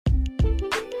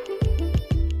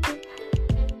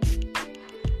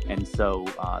So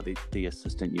the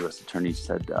assistant U.S. attorney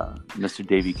said, "Mr.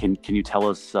 Davey, can you tell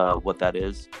us what that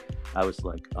is?" I was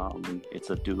like, "It's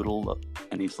a doodle,"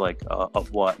 and he's like,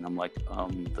 "Of what?" And I'm like,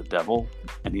 "The devil."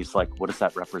 And he's like, "What does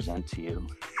that represent to you?"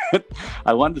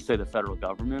 I wanted to say the federal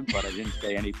government, but I didn't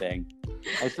say anything.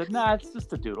 I said, "Nah, it's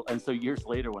just a doodle." And so years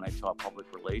later, when I taught public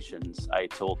relations, I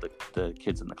told the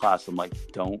kids in the class, I'm like,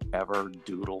 "Don't ever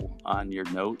doodle on your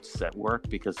notes at work,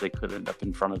 because they could end up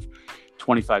in front of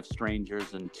 25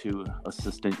 strangers and 2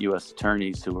 assistant U.S.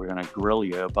 attorneys who were going to grill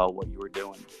you about what you were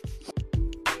doing."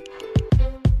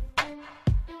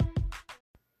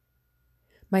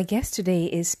 My guest today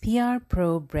is PR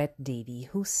pro Brett Davey,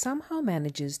 who somehow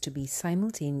manages to be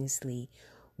simultaneously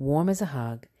warm as a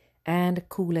hug and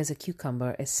cool as a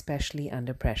cucumber, especially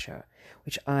under pressure,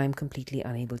 which I'm completely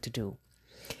unable to do.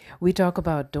 We talk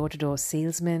about door-to-door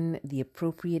salesmen, the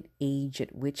appropriate age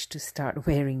at which to start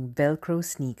wearing Velcro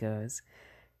sneakers,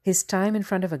 his time in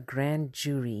front of a grand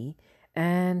jury,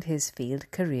 and his failed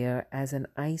career as an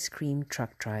ice cream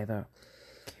truck driver.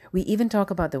 We even talk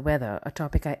about the weather, a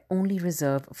topic I only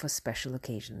reserve for special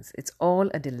occasions. It's all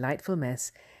a delightful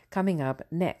mess coming up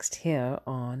next here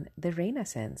on the Rayna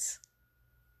Sense.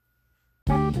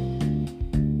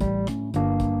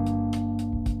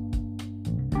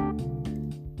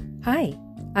 Hi,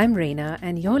 I'm Rayna,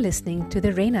 and you're listening to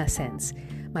the Rayna Sense,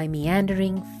 my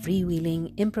meandering,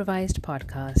 freewheeling, improvised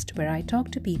podcast where I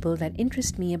talk to people that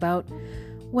interest me about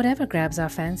whatever grabs our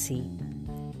fancy.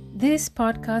 This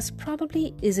podcast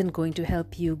probably isn't going to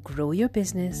help you grow your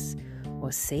business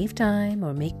or save time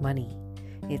or make money.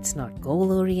 It's not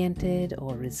goal-oriented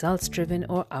or results-driven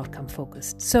or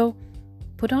outcome-focused. So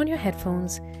put on your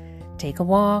headphones, take a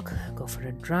walk, go for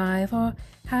a drive, or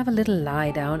have a little lie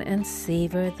down and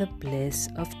savor the bliss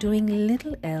of doing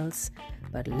little else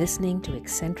but listening to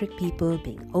eccentric people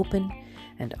being open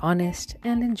and honest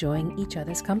and enjoying each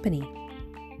other's company.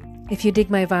 If you dig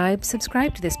my vibe,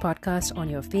 subscribe to this podcast on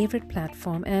your favorite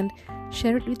platform and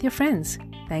share it with your friends.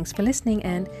 Thanks for listening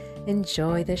and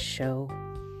enjoy the show.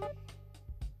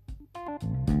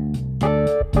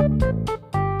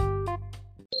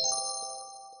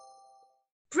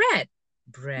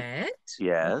 Brett?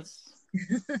 Yes.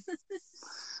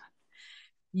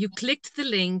 You clicked the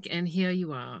link and here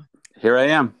you are. Here I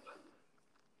am.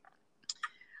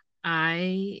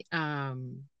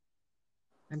 I'm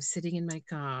sitting in my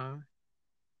car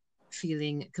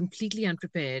feeling completely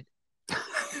unprepared.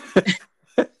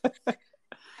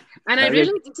 And I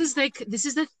realized this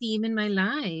is the theme in my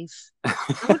life. I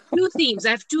have 2 themes.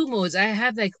 I have 2 modes. I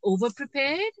have like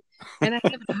over-prepared and I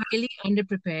have highly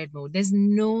under-prepared mode. There's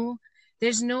no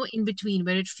in between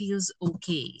where it feels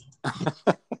okay.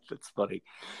 That's funny.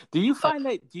 Do you find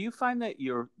that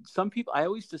some people, I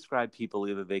always describe people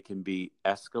either they can be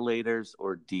escalators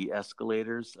or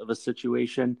de-escalators of a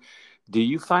situation. Do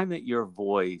you find that your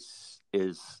voice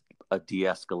is a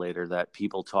de-escalator, that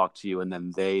people talk to you and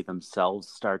then they themselves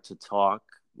start to talk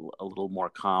a little more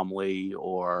calmly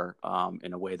or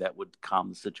in a way that would calm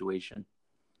the situation?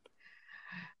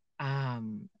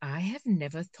 I have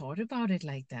never thought about it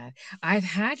like that. I've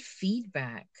had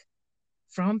feedback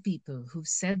from people who've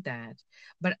said that,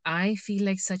 but I feel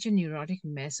like such a neurotic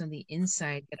mess on the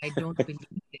inside that I don't believe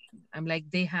it. I'm like,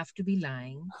 they have to be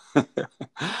lying.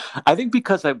 I think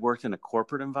because I've worked in a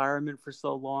corporate environment for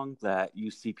so long that you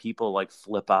see people like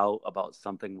flip out about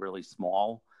something really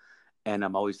small. And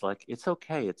I'm always like, it's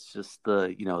okay. It's just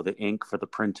the ink for the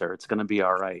printer. It's going to be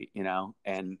all right,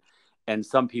 And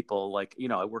some people, like,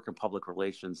 I work in public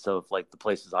relations. So if like the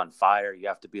place is on fire, you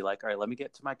have to be like, all right, let me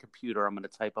get to my computer. I'm going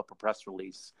to type up a press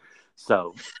release.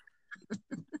 So.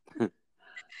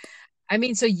 I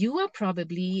mean, so you are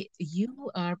probably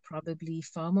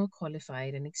far more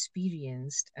qualified and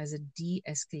experienced as a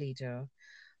de-escalator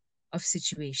of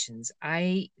situations.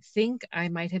 I think I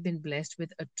might have been blessed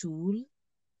with a tool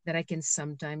that I can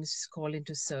sometimes call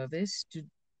into service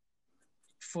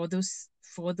for those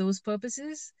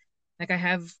purposes. Like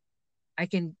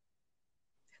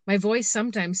my voice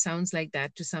sometimes sounds like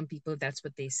that to some people. That's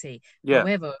what they say. Yeah.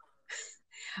 However,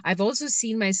 I've also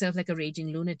seen myself like a raging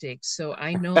lunatic. So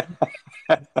I know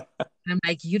I'm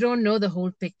like, you don't know the whole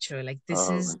picture. Like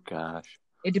my gosh.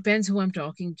 It depends who I'm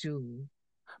talking to.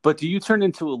 But do you turn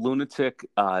into a lunatic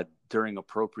during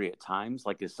appropriate times?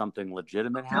 Like, is something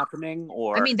legitimate happening?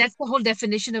 Or I mean, that's the whole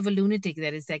definition of a lunatic.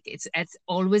 That is like it's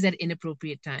always at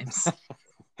inappropriate times.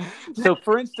 So,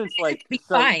 for instance, like,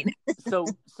 fine. so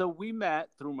we met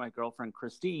through my girlfriend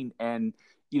Christine, and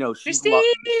she's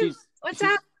what's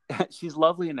up? She's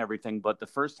lovely and everything, but the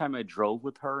first time I drove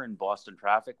with her in Boston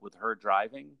traffic with her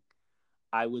driving,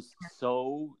 I was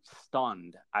so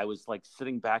stunned. I was like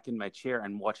sitting back in my chair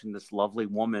and watching this lovely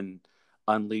woman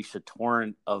unleash a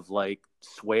torrent of like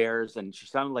swears, and she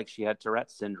sounded like she had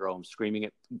Tourette syndrome, screaming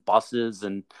at buses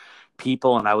and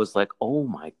people, and I was like, oh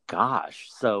my gosh.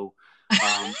 So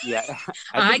yeah,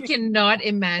 I I think it, cannot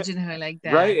imagine her like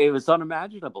right, that. it was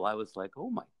unimaginable. I was like, oh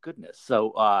my goodness.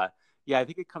 So yeah, I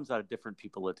think it comes out of different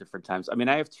people at different times. I mean,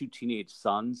 I have two teenage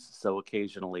sons, so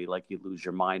occasionally like you lose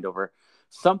your mind over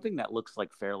something that looks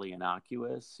like fairly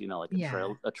innocuous, like Yeah.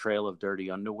 a trail of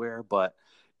dirty underwear, but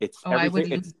it's Oh, I would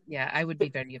everything. lose. Yeah, I would be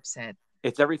very upset.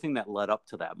 It's everything that led up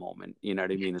to that moment. You know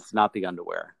what I mean? It's not the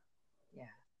underwear.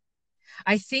 Yeah.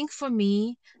 I think for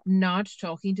me, not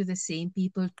talking to the same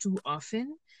people too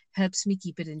often helps me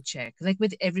keep it in check. Like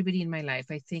with everybody in my life,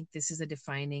 I think this is a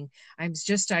defining. I'm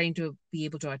just starting to be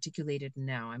able to articulate it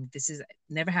now. This is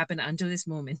never happened until this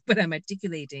moment, but I'm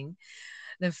articulating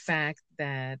the fact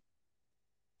that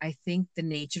I think the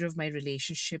nature of my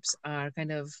relationships are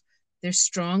kind of they're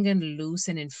strong and loose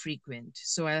and infrequent.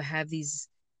 So I'll have these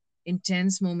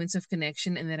intense moments of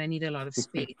connection and then I need a lot of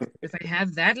space. If I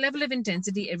have that level of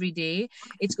intensity every day,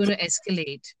 it's going to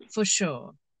escalate for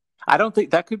sure. I don't think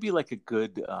that could be like a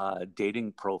good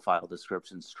dating profile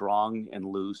description: strong and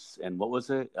loose. And what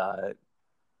was it?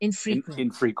 Infrequent.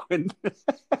 Infrequent.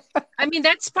 I mean,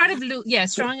 that's part of loose. Yeah,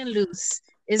 strong and loose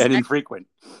is And infrequent.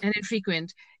 and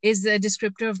infrequent is the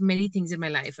descriptor of many things in my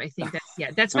life. I think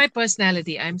that's my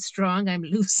personality. I'm strong, I'm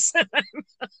loose.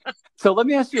 So let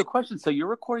me ask you a question. So you're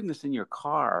recording this in your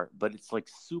car, but it's like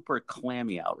super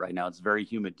clammy out right now. It's very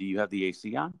humid. Do you have the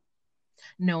AC on?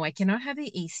 No, I cannot have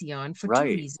the AC on for two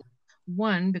Right. reasons.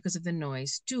 One, because of the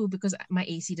noise. Two, because my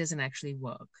AC doesn't actually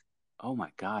work. Oh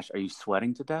my gosh. Are you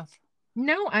sweating to death?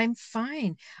 No, I'm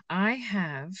fine. I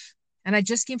have, and I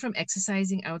just came from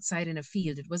exercising outside in a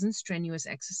field. It wasn't strenuous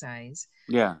exercise.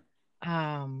 Yeah.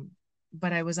 Um,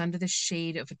 but I was under the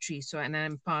shade of a tree. So, and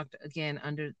I'm parked again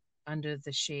under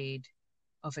the shade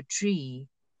of a tree,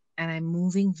 and I'm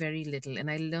moving very little. And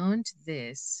I learned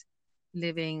this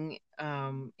living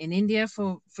in India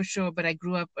for sure. But I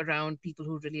grew up around people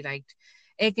who really liked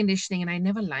air conditioning, and I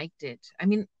never liked it. I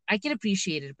mean, I can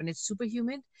appreciate it when it's super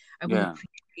humid. I will Yeah.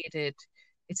 appreciate it.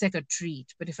 It's like a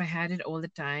treat. But if I had it all the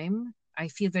time, I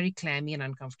feel very clammy and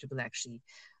uncomfortable actually.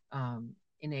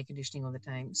 In air conditioning all the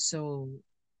time. So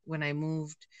when I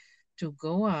moved to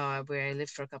Goa, where I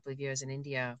lived for a couple of years in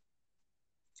India,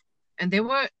 and there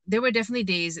were definitely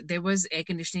days there was air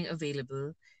conditioning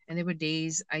available, and there were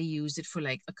days I used it for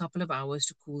like a couple of hours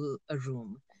to cool a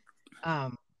room.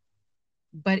 Um,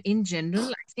 but in general,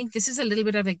 I think this is a little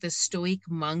bit of like the stoic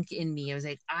monk in me. I was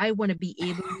like, I want to be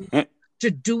able to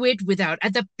do it without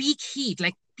at the peak heat,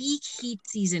 like peak heat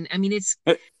season. I mean,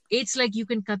 it's like you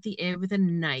can cut the air with a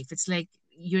knife. It's like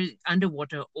you're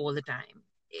underwater all the time.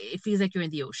 It feels like you're in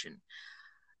the ocean.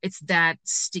 It's that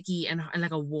sticky and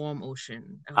like a warm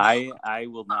ocean. Oh, I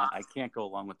will not. I can't go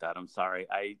along with that. I'm sorry.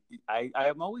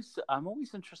 I'm always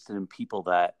interested in people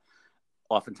that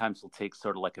oftentimes will take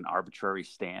sort of like an arbitrary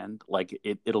stand. Like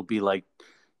it'll be like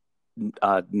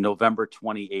November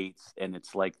 28th, and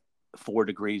it's like 4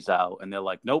 degrees out, and they're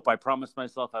like, "Nope, I promised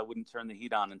myself I wouldn't turn the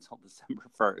heat on until December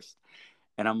 1st."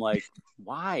 And I'm like,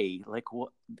 "Why?" Like,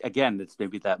 what? Again, it's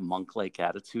maybe that monk-like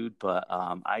attitude, but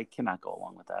I cannot go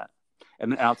along with that.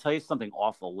 And I'll tell you something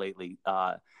awful lately.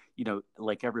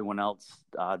 Like everyone else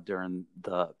during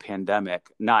the pandemic,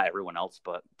 not everyone else,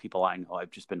 but people I know,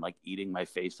 I've just been like eating my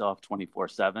face off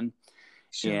 24/7.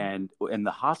 sure. And in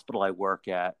the hospital I work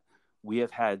at, we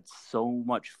have had so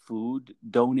much food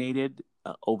donated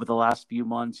over the last few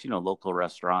months, local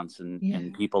restaurants and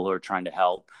Yeah. people who are trying to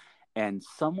help. And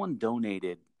someone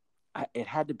donated, it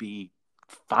had to be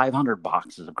 500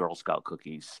 boxes of Girl Scout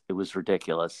cookies. It was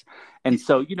ridiculous. And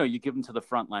so, you give them to the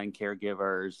frontline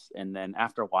caregivers. And then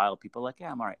after a while, people are like,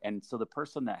 yeah, I'm all right. And so the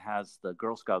person that has the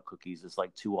Girl Scout cookies is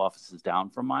like 2 offices down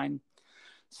from mine.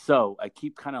 So I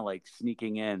keep kind of like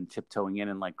sneaking in, tiptoeing in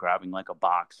and like grabbing like a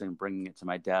box and bringing it to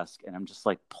my desk. And I'm just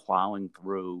like plowing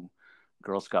through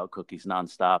Girl Scout cookies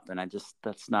nonstop. And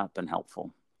that's not been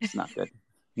helpful. It's not good.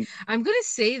 I'm gonna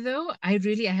say though, I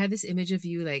had this image of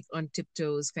you like on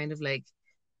tiptoes, kind of like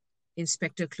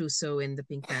Inspector Clouseau in the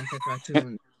Pink Panther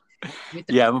cartoon with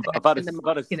the Yeah, I'm mustache and the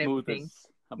mask and everything.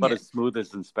 about Yeah. as smooth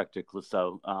as Inspector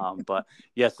Clouseau. But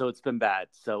yeah, so it's been bad.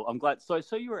 So I'm glad. So I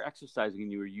saw you were exercising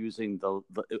and you were using the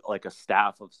like a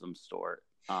staff of some sort.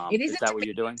 It is Is a that what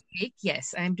you're tomato doing? steak.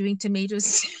 Yes, I'm doing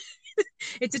tomatoes.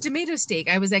 It's a tomato steak.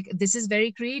 I was like, this is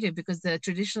very creative because the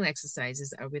traditional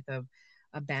exercises are with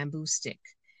a bamboo stick.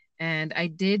 And I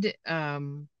did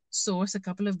source a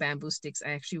couple of bamboo sticks.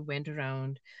 I actually went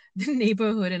around the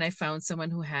neighborhood and I found someone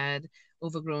who had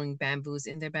overgrown bamboos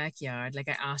in their backyard. Like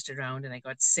I asked around and I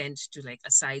got sent to like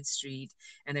a side street,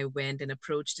 and I went and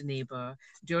approached a neighbor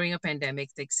during a pandemic,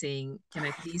 like saying, "Can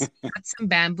I please cut some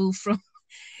bamboo from?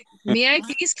 May I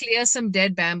please clear some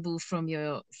dead bamboo from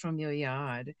your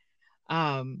yard?"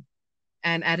 Um,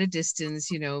 and at a distance,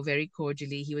 very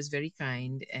cordially, he was very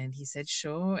kind and he said,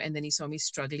 "Sure." And then he saw me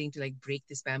struggling to like break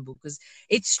this bamboo because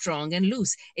it's strong and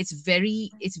loose. It's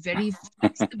very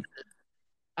flexible,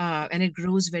 and it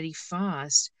grows very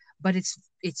fast, but it's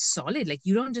solid. Like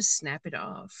you don't just snap it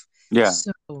off. Yeah.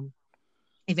 So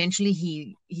eventually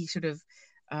he sort of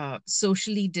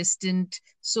social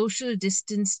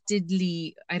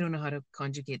distancedly, I don't know how to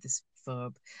conjugate this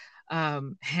verb,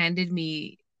 handed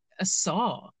me a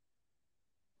saw.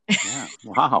 Yeah.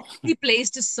 Wow. He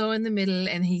placed a saw in the middle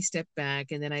and he stepped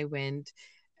back, and then I went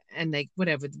and like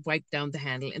whatever, wiped down the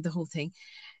handle and the whole thing.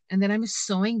 And then I'm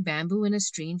sawing bamboo in a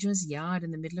stranger's yard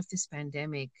in the middle of this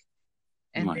pandemic.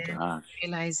 Oh And my then gosh.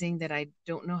 realizing that I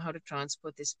don't know how to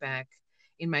transport this back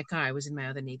in my car. I was in my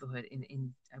other neighborhood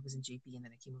I was in JP, and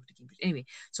then I came over to Cambridge. Anyway,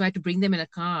 so I had to bring them in a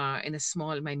car, in a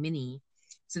small, my mini.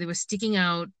 So they were sticking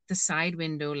out the side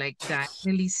window, like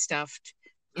diagonally stuffed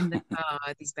in the car,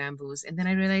 these bamboos. And then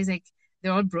I realized like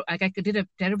they're all like I did a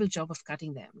terrible job of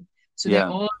cutting them. So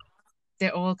Yeah.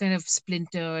 they're all kind of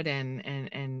splintered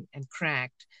and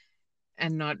cracked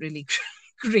and not really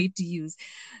great to use.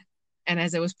 And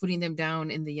as I was putting them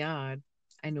down in the yard,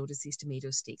 I noticed these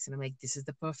tomato stakes, and I'm like, this is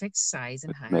the perfect size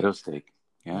and height. Tomato steak.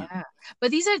 Yeah. Yeah.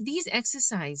 But these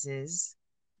exercises,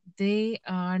 they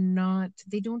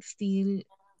don't feel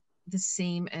the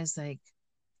same as like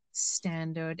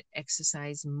standard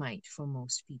exercise might for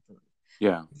most people.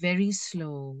 Yeah. Very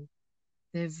slow.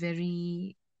 They're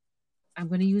very, I'm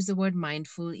going to use the word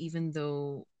mindful, even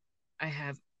though I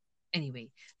have, anyway,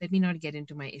 let me not get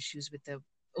into my issues with the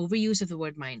overuse of the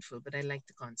word mindful, but I like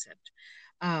the concept.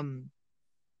 Um,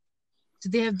 so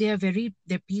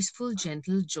they're peaceful,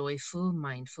 gentle, joyful,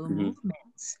 mindful Hmm.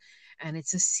 movements. And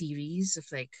it's a series of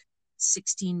like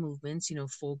 16 movements,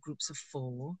 four groups of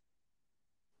four.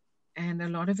 And a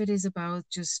lot of it is about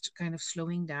just kind of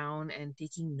slowing down and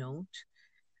taking note,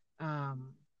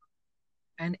 um,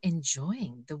 and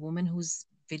enjoying. The woman whose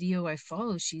video I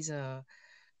follow, she's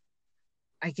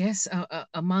I guess,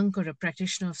 a monk or a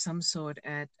practitioner of some sort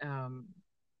at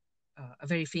a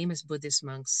very famous Buddhist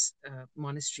monk's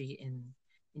monastery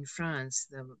in France.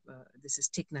 This is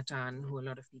Thich Nhat Hanh, who a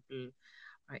lot of people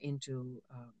are into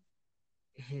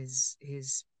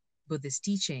his Buddhist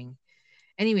teaching.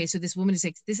 Anyway, so this woman is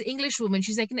like this English woman.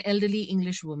 She's like an elderly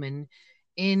English woman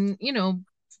in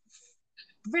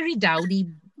very dowdy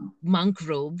monk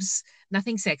robes,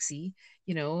 nothing sexy,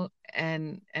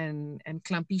 and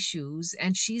clumpy shoes,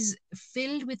 and she's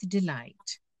filled with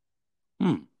delight.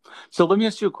 Hmm. So let me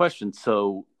ask you a question.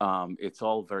 So it's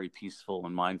all very peaceful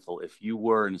and mindful. If you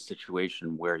were in a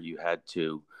situation where you had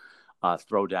to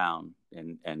throw down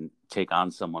and take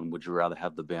on someone, would you rather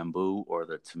have the bamboo or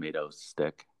the tomato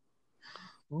stick?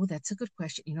 Oh, that's a good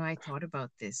question. I thought about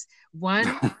this.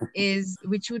 One is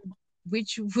which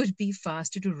would be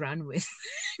faster to run with.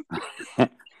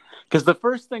 Because the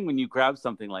first thing when you grab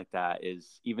something like that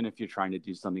is, even if you're trying to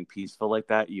do something peaceful like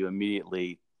that, you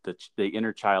immediately, the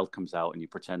inner child comes out and you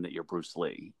pretend that you're Bruce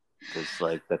Lee. Because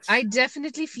like I that's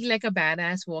definitely feel like a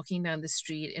badass walking down the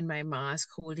street in my mask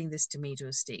holding this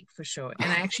tomato steak for sure.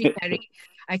 And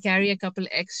I carry a couple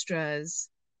extras,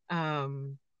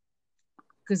 um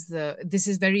because this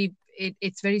is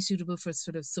it's very suitable for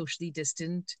sort of socially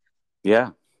distant yeah.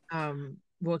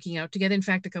 working out together. In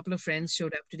fact, a couple of friends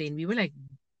showed up today and we were like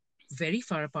very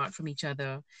far apart from each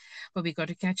other, but we got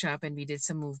to catch up and we did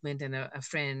some movement. And a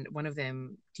friend, one of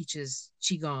them teaches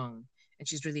Qigong, and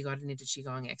she's really gotten into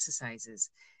Qigong exercises.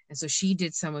 And so she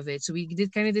did some of it. So we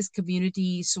did kind of this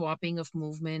community swapping of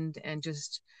movement and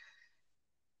just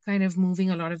kind of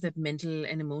moving a lot of that mental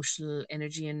and emotional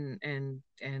energy and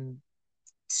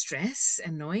stress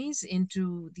and noise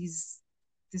into this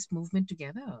movement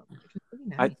together. It was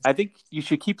really I, nice. I think you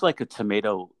should keep like a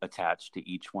tomato attached to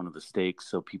each one of the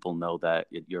steaks so people know that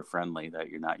you're friendly, that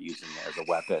you're not using it as a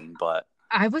weapon. But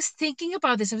I was thinking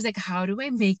about this. I was like, how do I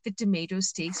make the tomato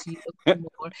steaks look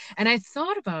more? And I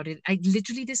thought about it. I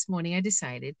literally this morning I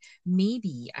decided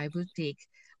maybe I will take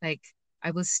like I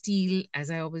will steal,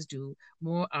 as I always do,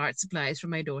 more art supplies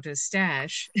from my daughter's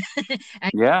stash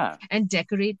and yeah, and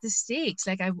decorate the steaks.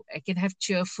 Like I can have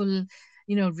cheerful,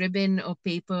 ribbon or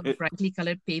paper, it, brightly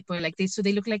colored paper, like so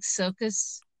they look like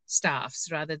circus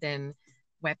staffs rather than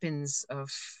weapons of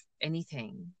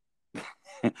anything.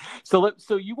 so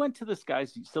you went to this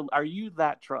guy's. So are you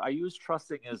are you as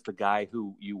trusting as the guy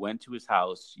who you went to his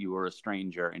house? You were a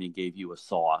stranger, and he gave you a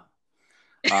saw.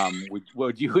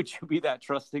 Would you be that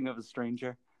trusting of a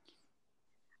stranger?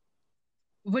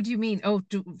 What do you mean? Oh,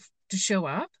 to show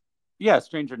up? Yeah, a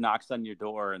stranger knocks on your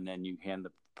door and then you hand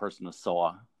the person a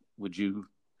saw. Would you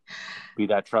be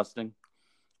that trusting?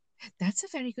 That's a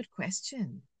very good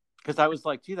question. Because I was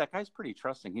like, gee, that guy's pretty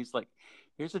trusting. He's like,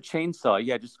 here's a chainsaw.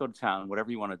 Yeah, just go to town. Whatever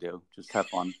you want to do. Just have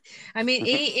fun. I mean,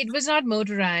 it was not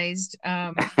motorized.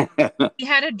 He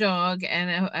had a dog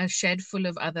and a shed full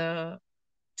of other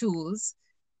tools.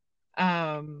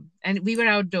 And we were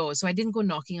outdoors, so I didn't go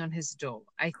knocking on his door.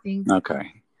 I think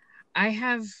Okay. I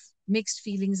have mixed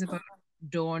feelings about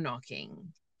door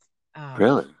knocking, um,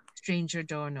 Really? stranger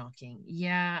door knocking.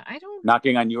 Yeah, I don't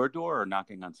Knocking on your door or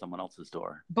knocking on someone else's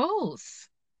door? both.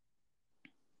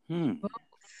 Hmm.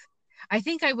 I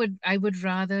think I would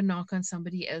rather knock on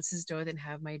somebody else's door than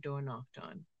have my door knocked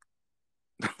on.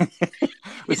 Is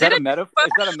Was that that a a metaphor?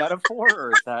 Is that a metaphor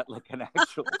or is that like an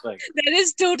actual thing? that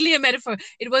is totally a metaphor.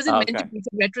 It wasn't meant to Okay. be. It's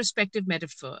a retrospective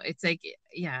metaphor. It's like,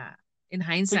 yeah, in So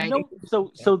hindsight, it could be better.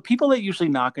 so people that usually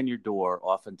knock on your door,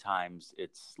 oftentimes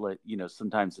it's like,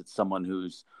 sometimes it's someone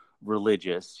who's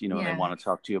religious, and they Yeah. want to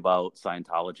talk to you about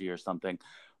Scientology or something.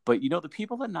 But the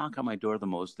people that knock on my door the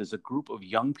most, there's a group of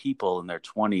young people in their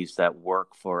 20s that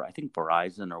work for, I think,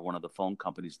 Verizon or one of the phone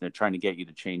companies, and they're trying to get you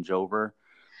to change over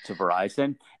to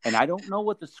Verizon. And I don't know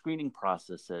what the screening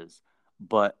process is,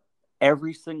 but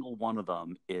every single one of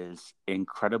them is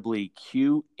incredibly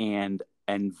cute and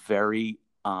very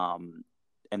and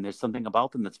there's something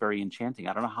about them that's very enchanting.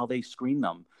 I don't know how they screen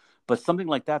them, but something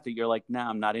like that you're like, nah,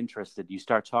 I'm not interested. You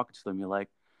start talking to them, you're like,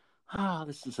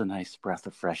 this is a nice breath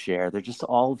of fresh air. They're just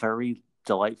all very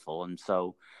delightful. And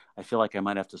so I feel like I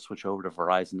might have to switch over to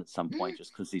Verizon at some point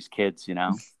just because these kids,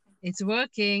 It's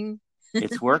working.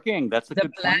 it's working. That's a The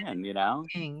good plan plan.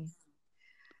 thing.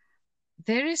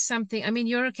 There is something, I mean,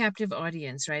 you're a captive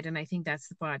audience, right? And I think that's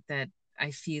the part that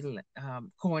I feel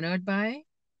cornered by.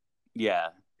 Yeah.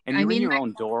 And I'm you're in in your my,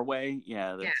 own doorway.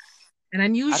 Yeah. yeah. That's, And I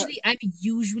don't, I'm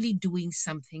usually doing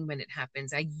something when it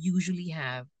happens. I usually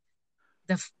have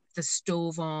the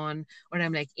stove on, or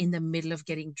I'm like in the middle of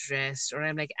getting dressed, or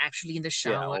I'm like actually in the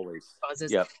yeah, shower. always.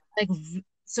 Pauses. Yep. Like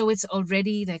so it's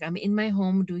already like I'm in my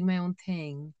home doing my own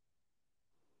thing.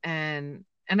 And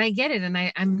I get it. And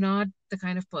I'm not the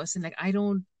kind of person, like I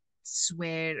don't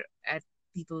swear at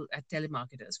people, at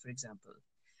telemarketers, for example.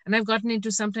 And I've gotten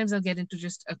into, sometimes I'll get into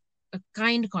just a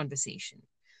kind conversation.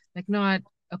 Like a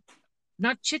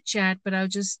not chit chat, but I'll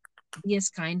just be as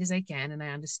kind as I can, and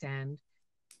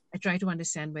I try to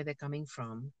understand where they're coming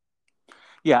from.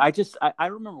 Yeah, I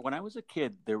remember when I was a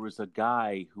kid, there was a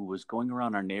guy who was going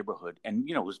around our neighborhood, and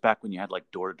it was back when you had like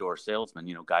door to door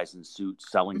salesmen, guys in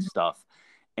suits selling stuff.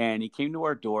 And he came to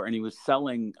our door and he was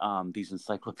selling these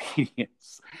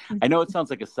encyclopedias. I know it sounds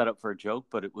like a setup for a joke,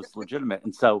 but it was legitimate.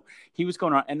 And so he was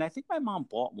going around, and I think my mom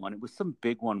bought one. It was some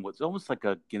big one, was almost like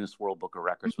a Guinness World Book of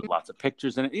Records with lots of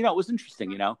pictures in it. It was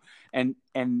interesting.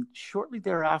 And shortly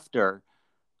thereafter,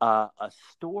 a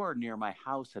store near my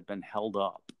house had been held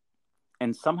up,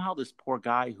 and somehow this poor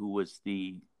guy who was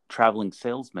the traveling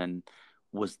salesman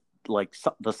was like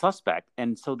the suspect.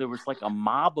 And so there was like a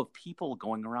mob of people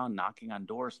going around knocking on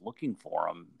doors looking for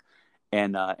him.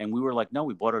 And we were like, no,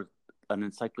 we bought an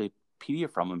encyclopedia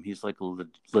from him. He's like a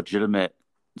legitimate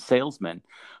salesman.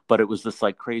 But it was this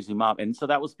like crazy mob. And so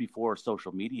that was before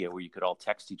social media where you could all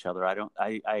text each other.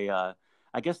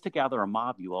 I guess to gather a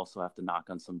mob, you also have to knock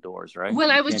on some doors, right? Well,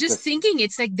 You I was can't just just, thinking,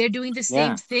 it's like they're doing the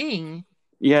same yeah. thing.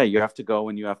 Yeah, you have to go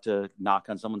and you have to knock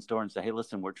on someone's door and say, "Hey,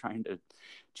 listen, we're trying to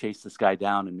chase this guy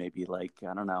down and maybe like,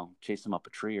 I don't know, chase him up a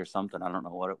tree or something." I don't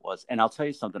know what it was. And I'll tell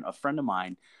you something, a friend of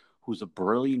mine who's a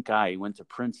brilliant guy, he went to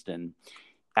Princeton,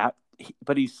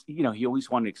 but he always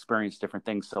wanted to experience different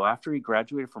things. So after he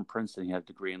graduated from Princeton, he had a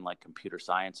degree in like computer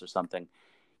science or something.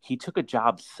 He took a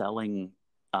job selling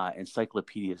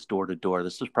encyclopedias door to door.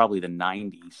 This was probably the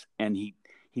 90s, and he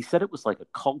said it was like a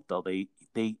cult though.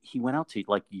 He went out to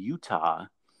like Utah, and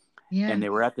Yeah. they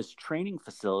were at this training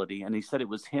facility, and he said it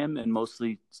was him and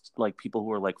mostly like people who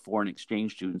were like foreign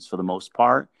exchange students for the most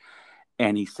part.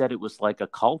 And he said it was like a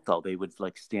cult though. They would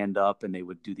like stand up and they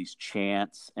would do these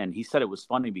chants. And he said it was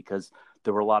funny because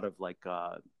there were a lot of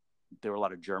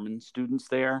German students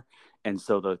there. And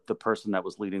so the person that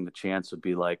was leading the chants would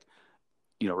be like,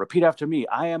 repeat after me,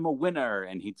 I am a winner.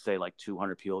 And he'd say like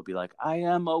 200 people would be like, I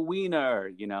am a wiener.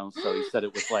 So he said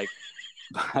it was like,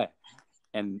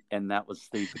 and that was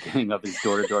the beginning of his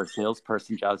door-to-door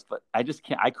salesperson jobs. But I just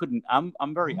can't, I couldn't, I'm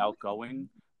very outgoing,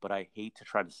 but I hate to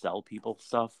try to sell people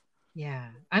stuff. Yeah.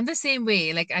 I'm the same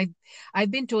way. Like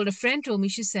I've been told, a friend told me,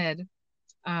 she said,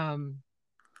 um,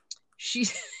 she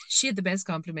she had the best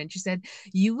compliment. She said,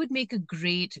 "You would make a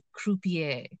great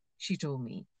croupier," she told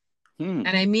me. Hmm.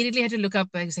 And I immediately had to look up.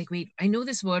 I was like, wait, I know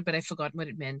this word, but I forgot what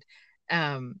it meant.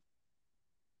 Um,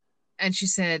 and she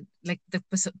said, like the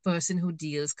person who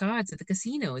deals cards at the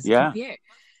casino is a Yeah. croupier.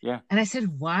 Yeah. And I said,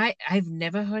 why? I've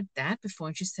never heard that before.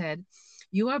 And she said,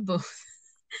 you are both,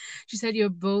 she said, you're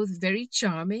both very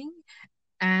charming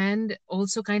and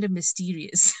also kind of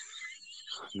mysterious.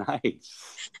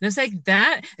 Nice. And I was like,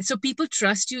 that, so people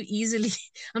trust you easily.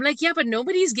 I'm like, yeah, but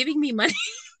nobody's giving me money.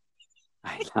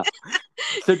 I know.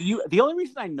 So the only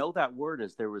reason I know that word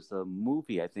is there was a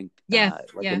movie, I think, Yeah,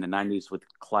 like in yeah. the 90s with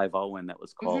Clive Owen that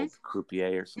was Mm-hmm, called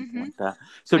Croupier or something mm-hmm. like that.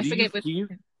 So I forget what.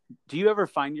 do you ever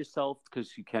find yourself,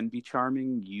 because you can be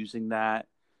charming, using that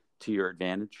to your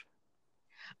advantage?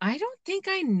 I don't think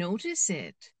I notice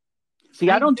it. See,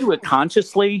 I I don't do it don't.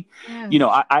 consciously. Yeah. You know,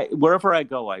 I wherever I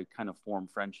go, I kind of form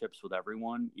friendships with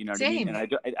everyone. You know what I mean? And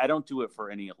Same. I don't do it for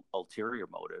any ulterior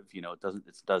motive. You know, it doesn't.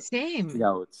 It does. You Same.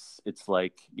 know, it's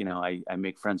like, you know, I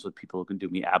make friends with people who can do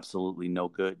me absolutely no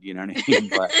good. You know what I mean?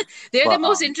 They're the But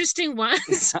most interesting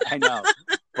ones. I know.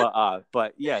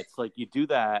 But yeah, it's like you do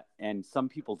that, and some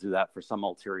people do that for some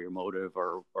ulterior motive,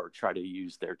 or try to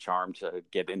use their charm to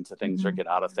get into things or Mhm. get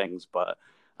out of things. But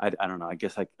I don't know. I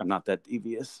guess I'm not that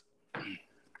devious.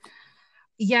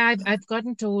 Yeah, I've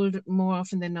gotten told more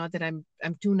often than not that I'm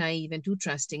too naive and too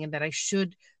trusting, and that I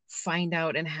should find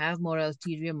out and have more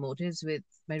ulterior motives with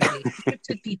my relationships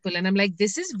with people. And I'm like,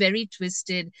 this is very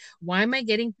twisted. Why am I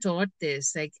getting taught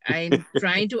this? Like, I'm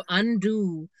trying to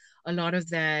undo a lot of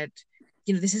that.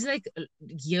 This is like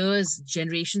years,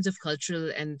 generations of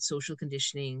cultural and social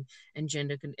conditioning and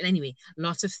anyway,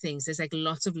 lots of things. There's like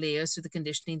lots of layers to the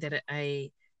conditioning that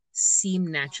I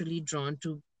seem naturally drawn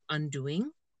to undoing.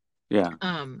 Yeah.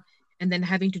 um and then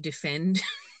having to defend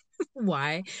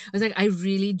why. I was like, I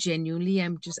really genuinely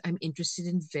I'm interested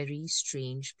in very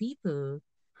strange people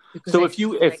because So I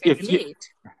feel like I relate.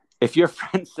 if your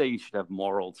friends say you should have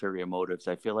more ulterior motives,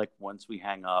 I feel like once we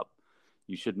hang up,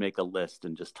 you should make a list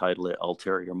and just title it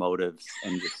ulterior motives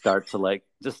and just start to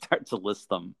list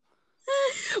them.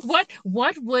 What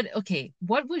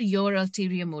would your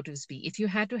ulterior motives be if you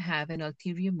had to have an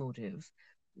ulterior motive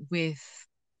with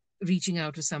reaching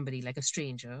out to somebody like a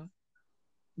stranger,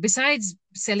 besides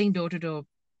selling door-to-door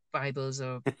Bibles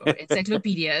or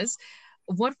encyclopedias?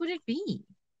 What would it be?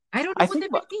 I don't know I what think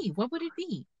that would be. What would it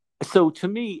be? so. To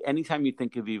me, anytime you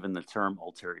think of even the term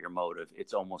ulterior motive,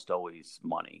 it's almost always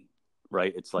money,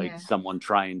 right? It's like Yeah. someone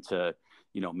trying to,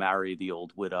 you know, marry the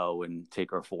old widow and take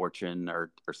her fortune,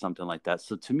 or something like that.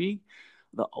 So to me,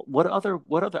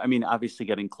 I mean, obviously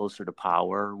getting closer to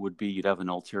power would be, you'd have an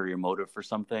ulterior motive for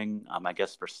something, I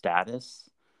guess for status.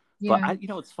 But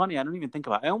Yeah. it's funny, I don't even think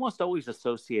about it. I almost always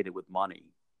associate it with money.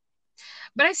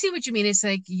 But I see what you mean. It's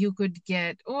like you could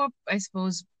get, or I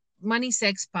suppose, money,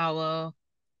 sex, power,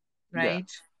 Yeah.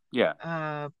 right? Yeah.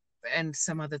 Uh, and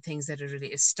some other things that are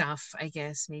really stuff, I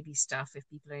guess, maybe stuff if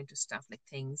people are into stuff like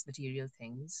things, material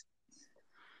things,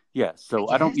 Yeah. I So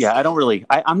guess. I don't really,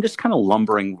 I'm just kind of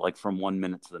lumbering like from one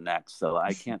minute to the next. So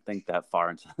I can't think that far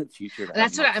into the future to have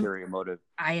That's an what I'm. ulterior motive.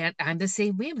 I'm the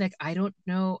same way. I'm like, I don't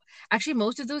know. Actually,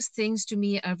 most of those things to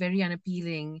me are very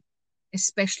unappealing,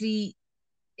 especially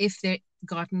if they're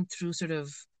gotten through sort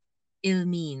of ill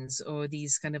means or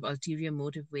these kind of ulterior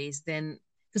motive ways. Then,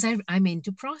 because I'm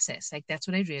into process, like that's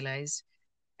what I realized.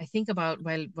 I think about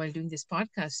while doing this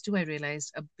podcast too. I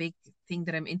realized a big thing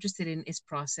that I'm interested in is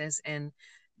process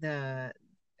the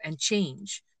and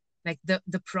change, like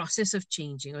the process of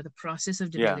changing or the process of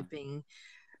Yeah. developing,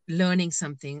 learning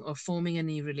something or forming a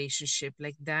new relationship,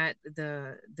 like that.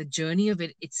 The journey of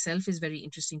it itself is very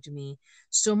interesting to me,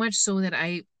 so much so that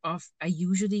I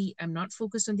usually I'm not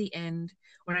focused on the end,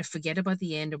 or I forget about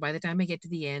the end, or by the time I get to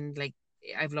the end, like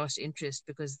I've lost interest,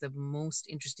 because the most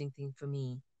interesting thing for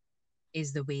me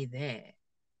is the way there.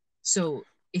 So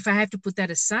if I have to put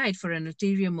that aside for an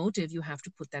ulterior motive, you have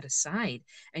to put that aside,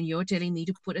 and you're telling me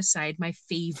to put aside my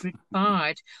favorite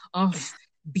part of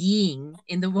being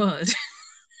in the world.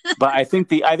 But I think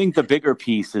the bigger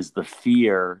piece is the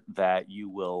fear that you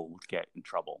will get in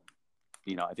trouble.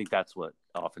 You know, I think that's what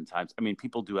oftentimes, I mean,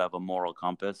 people do have a moral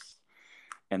compass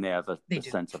and they have They a do.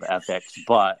 sense of ethics.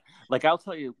 But like, I'll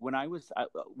tell you, when I was at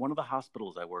one of the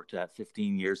hospitals I worked at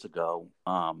 15 years ago,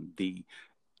 the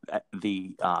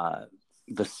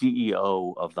the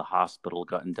CEO of the hospital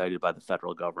got indicted by the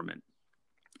federal government.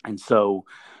 And so,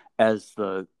 as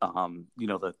the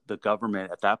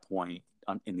government at that point,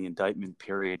 in the indictment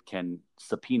period, can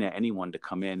subpoena anyone to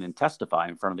come in and testify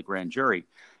in front of the grand jury.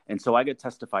 And so I get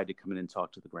testified to come in and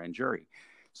talk to the grand jury.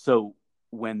 So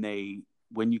when they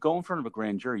when you go in front of a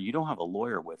grand jury, you don't have a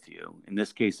lawyer with you. In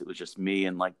this case, it was just me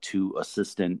and like two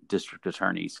assistant district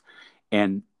attorneys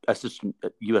and assistant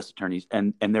U.S. attorneys.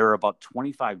 And there are about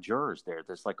 25 jurors there.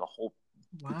 There's like a whole,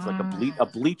 it's like a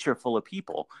bleacher full of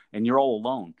people, and you're all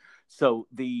alone. So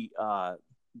the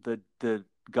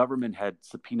government had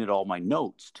subpoenaed all my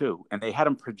notes too, and they had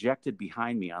them projected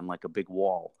behind me on like a big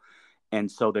wall.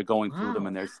 And so they're going through them,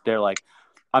 and they're like,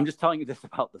 I'm just telling you this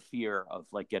about the fear of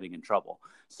like getting in trouble.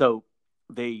 So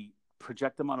they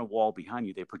project them on a wall behind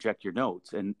you. They project your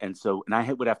notes, and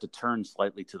I would have to turn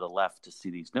slightly to the left to see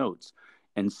these notes.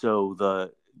 And so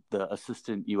the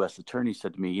assistant U.S. attorney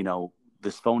said to me, you know,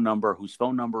 this phone number, whose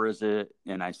phone number is it?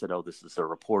 And I said, oh, this is a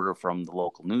reporter from the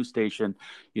local news station.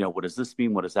 You know, what does this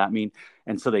mean? What does that mean?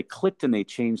 And so they clicked and they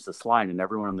changed the slide, and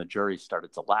everyone on the jury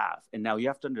started to laugh. And now you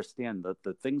have to understand that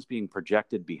the things being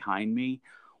projected behind me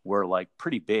were like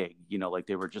pretty big, you know, like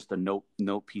they were just a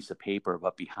note piece of paper,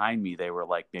 but behind me, they were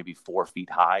like maybe 4 feet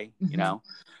high, you know?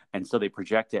 And so they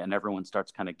project it and everyone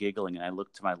starts kind of giggling. And I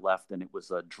looked to my left and it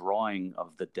was a drawing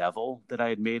of the devil that I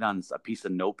had made on a piece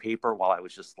of note paper while I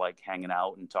was just like hanging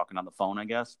out and talking on the phone, I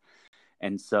guess.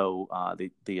 And so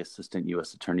the assistant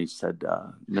U.S. attorney said,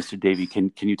 Mr. Davey,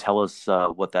 can you tell us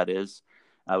what that is?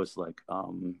 I was like,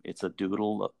 it's a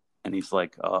doodle. And he's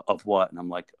like, of what? And I'm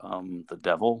like, the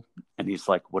devil. And he's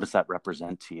like, what does that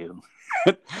represent to you?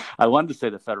 I wanted to say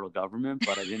the federal government,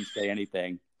 but I didn't say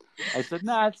anything. I said,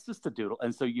 nah, it's just a doodle.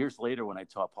 And so years later, when I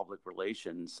taught public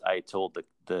relations, I told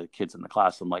the kids in the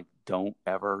class, I'm like, don't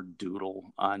ever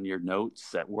doodle on your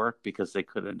notes at work, because they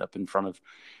could end up in front of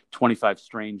 25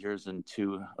 strangers and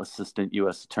 2 assistant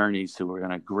U.S. attorneys who were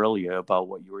going to grill you about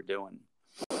what you were doing.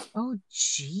 Oh,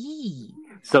 gee.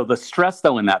 So the stress,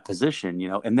 though, in that position, you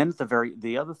know, and then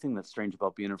the other thing that's strange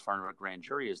about being in front of a grand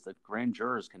jury is that grand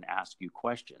jurors can ask you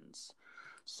questions.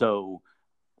 So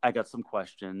I got some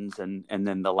questions, and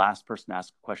then the last person to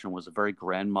ask a question was a very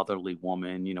grandmotherly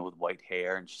woman, you know, with white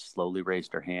hair, and she slowly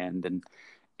raised her hand,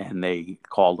 and they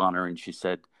called on her, and she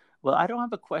said, well, I don't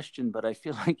have a question, but I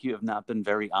feel like you have not been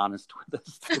very honest with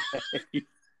us today.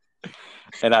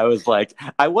 And I was like,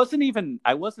 I wasn't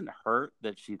hurt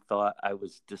that she thought I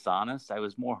was dishonest. I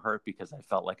was more hurt because I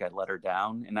felt like I let her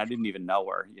down, and I didn't even know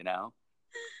her, you know?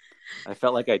 I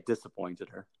felt like I disappointed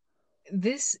her.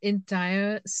 This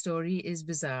entire story is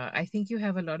bizarre. I think you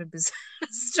have a lot of bizarre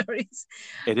stories.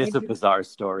 It is a bizarre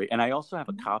story. And I also have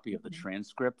a copy of the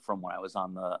transcript from when I was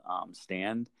on the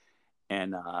stand.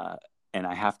 And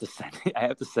I have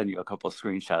to send you a couple of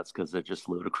screenshots because they're just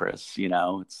ludicrous, you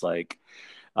know? It's like,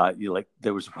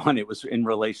 there was one, it was in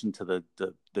relation to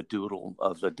the doodle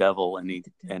of the devil, and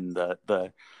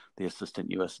the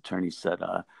assistant U.S. attorney said,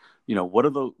 you know, what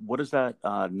is that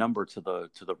number to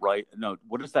the right? No,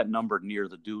 what is that number near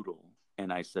the doodle?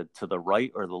 And I said, to the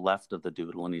right or the left of the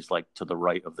doodle? And he's like, to the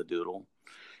right of the doodle.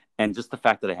 And just the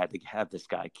fact that I had to have this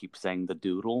guy keep saying the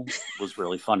doodle was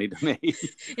really funny to me.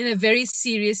 In a very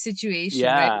serious situation.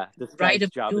 Yeah, right? this guy's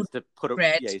job is to put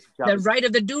the right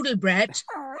of the doodle, Brett.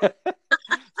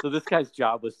 So this guy's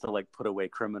job was to like put away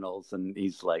criminals, and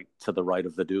he's like, to the right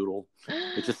of the doodle.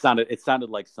 It sounded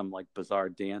like some like bizarre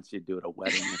dance you'd do at a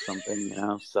wedding or something, you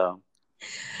know? So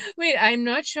wait, I'm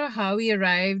not sure how we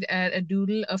arrived at a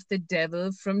doodle of the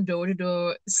devil from door to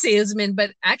door salesman,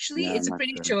 but actually it's a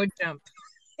pretty short jump.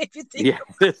 If you think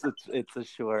it's a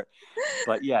short,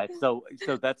 but yeah, so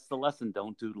that's the lesson.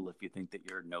 Don't doodle if you think that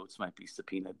your notes might be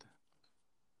subpoenaed.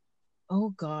 Oh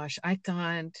gosh, I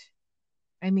can't.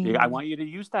 I mean, I want you to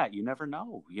use that. You never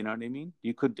know. You know what I mean?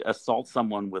 You could assault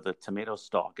someone with a tomato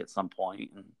stalk at some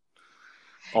point, and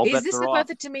all is bets this are about off.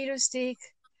 the tomato steak?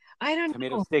 I don't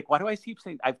Tomato know. steak. Why do I keep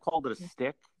saying? I've called it a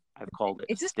stick. I've called it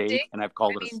It's a a steak, steak. and I've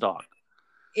called it a stalk.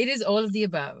 It is all of the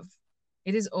above.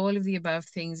 It is all of the above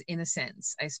things in a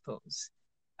sense, I suppose.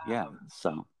 Yeah.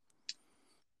 So.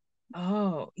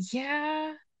 Oh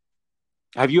yeah.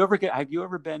 Have you ever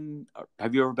been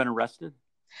arrested?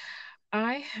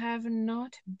 I have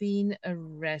not been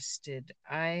arrested.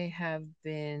 I have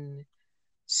been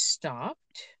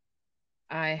stopped.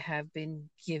 I have been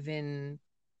given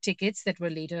tickets that were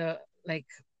later like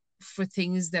for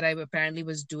things that I apparently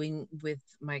was doing with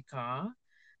my car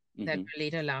that were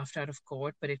later laughed out of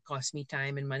court, but it cost me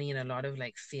time and money and a lot of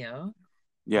like fear.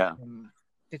 Yeah.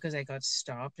 Because I got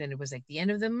stopped and it was like the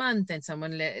end of the month, and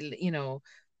someone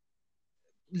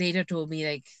later told me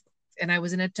like, and I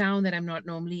was in a town that I'm not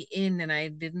normally in, and I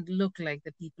didn't look like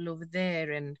the people over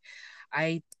there, and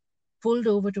I pulled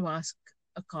over to ask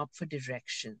a cop for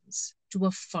directions to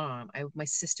a farm. My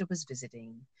sister was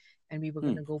visiting, and we were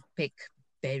going to go pick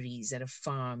berries at a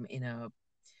farm in a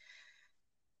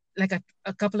like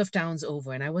a couple of towns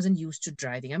over, and I wasn't used to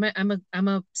driving. I'm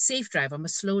a safe driver. I'm a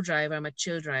slow driver. I'm a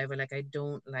chill driver. Like I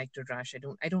don't like to rush.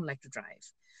 I don't like to drive.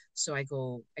 So I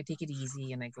take it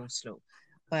easy and I go slow,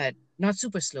 but not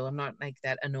super slow. I'm not like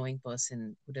that annoying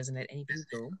person who doesn't let anybody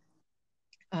go.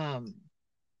 Um,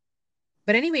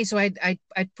 but anyway, so I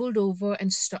pulled over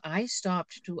and I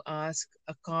stopped to ask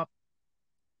a cop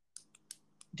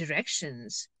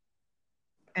directions,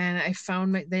 and I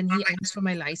found then he asked for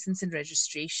my license and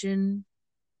registration,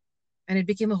 and it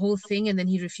became a whole thing, and then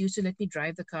he refused to let me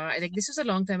drive the car. Like, this was a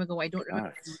long time ago. I don't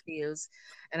remember the Gosh. details,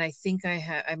 and I think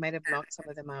I might have blocked some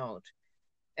of them out.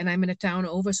 And I'm in a town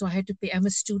over, so I had to pay. I'm a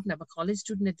student. I'm a college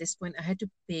student at this point. I had to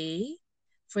pay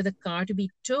for the car to be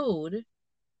towed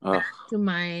Ugh. back to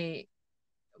my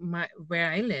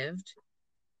where I lived,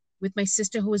 with my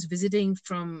sister, who was visiting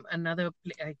from another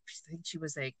place. I think she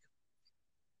was like,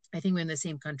 I think we're in the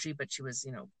same country, but she was,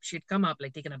 she had come up,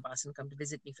 like taken a bus and come to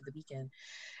visit me for the weekend.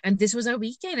 And this was our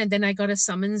weekend. And then I got a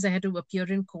summons. I had to appear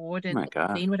in court Oh and my God.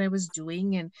 explain what I was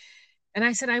doing. And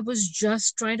I said I was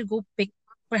just trying to go pick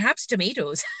perhaps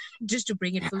tomatoes, just to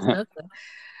bring it full circle.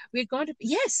 We had gone to,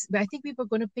 yes, I think we were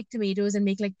going to pick tomatoes and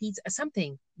make like pizza,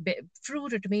 something,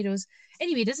 fruit or tomatoes.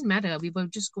 Anyway, it doesn't matter. We were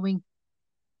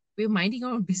minding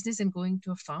our own business and going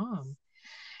to a farm.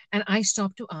 And I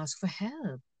stopped to ask for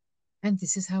help. And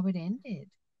this is how it ended.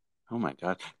 Oh my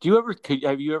God.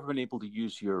 Have you ever been able to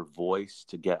use your voice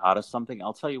to get out of something?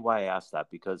 I'll tell you why I asked that,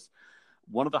 because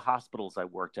one of the hospitals I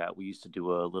worked at, we used to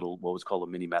do a little, what was called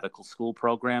a mini medical school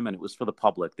program, and it was for the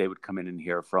public. They would come in and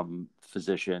hear from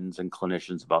physicians and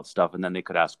clinicians about stuff, and then they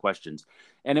could ask questions.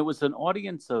 And it was an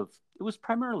audience it was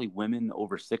primarily women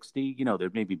over 60.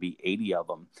 There'd maybe be 80 of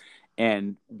them.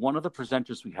 And one of the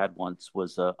presenters we had once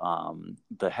was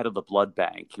the head of the blood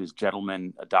bank. He was a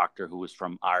gentleman, a doctor who was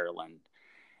from Ireland,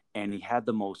 and he had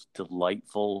the most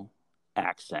delightful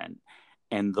accent.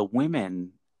 And the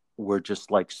women were just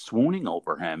like swooning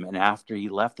over him. And after he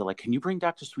left, they're like, "Can you bring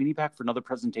Dr. Sweeney back for another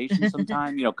presentation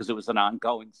sometime?" Because it was an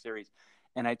ongoing series.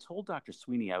 And I told Dr.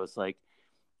 Sweeney, I was like,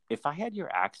 if I had your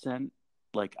accent,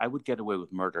 like I would get away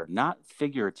with murder, not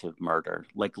figurative murder,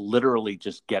 like literally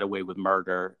just get away with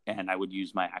murder. And I would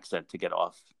use my accent to get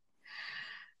off.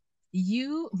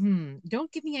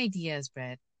 Don't give me ideas,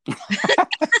 Brett.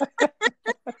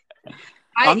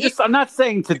 I'm not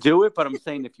saying to do it, but I'm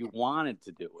saying if you wanted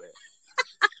to do it.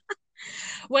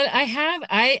 Well,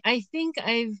 I think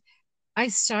I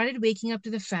started waking up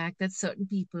to the fact that certain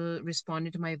people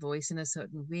responded to my voice in a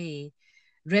certain way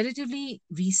relatively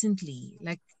recently.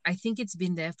 Like, I think it's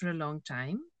been there for a long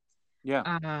time. Yeah.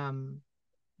 Um,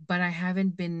 but I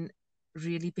haven't been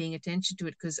really paying attention to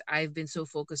it because I've been so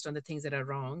focused on the things that are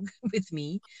wrong with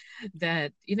me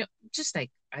that, just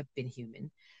like I've been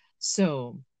human.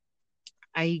 So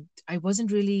I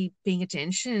wasn't really paying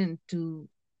attention to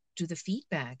the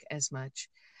feedback as much.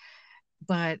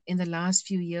 But in the last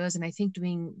few years, and I think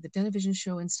doing the television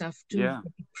show and stuff too, Yeah.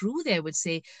 the crew there would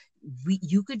say,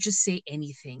 you could just say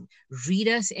anything, read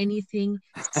us anything,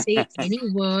 say any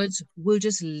words, we'll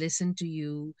just listen to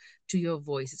you, to your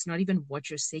voice. It's not even what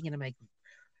you're saying. And I'm like,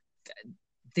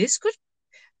 this could,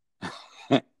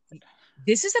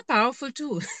 this is a powerful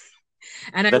tool.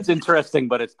 And That's interesting,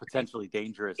 but it's potentially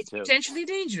dangerous it's too. potentially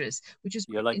dangerous, which is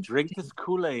You're like, drink this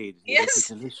Kool-Aid. It'll be yes,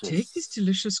 take this delicious.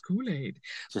 delicious Kool-Aid.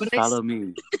 Just But follow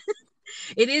me.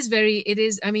 it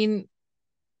is, I mean,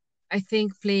 I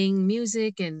think playing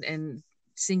music and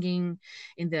singing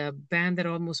in the band that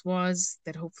almost was,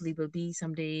 that hopefully will be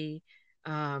someday.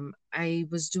 I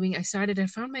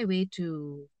found my way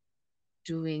to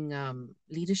doing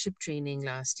leadership training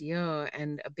last year.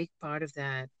 And a big part of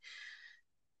that,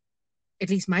 at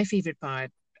least my favorite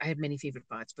part, I have many favorite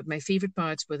parts, but my favorite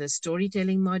parts were the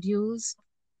storytelling modules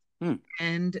Hmm.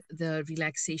 and the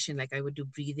relaxation. Like, I would do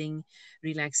breathing,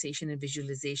 relaxation, and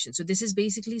visualization. So this is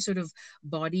basically sort of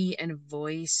body and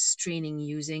voice training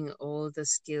using all the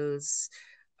skills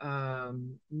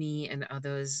me and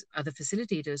other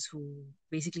facilitators who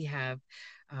basically have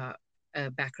a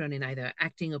background in either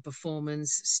acting or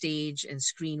performance, stage and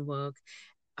screen work,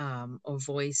 or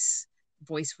voice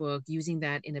work, using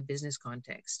that in a business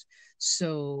context.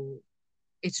 So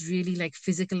it's really like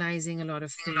physicalizing a lot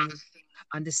of things,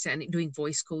 understanding, doing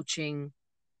voice coaching,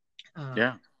 um,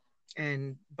 Yeah.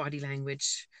 and body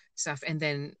language stuff, and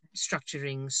then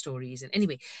structuring stories. And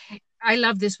anyway, I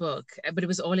love this work, but it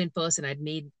was all in person. I'd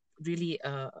made really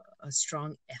a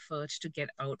strong effort to get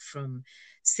out from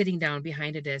sitting down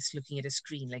behind a desk looking at a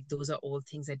screen. Like, those are all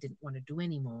things I didn't want to do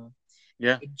anymore.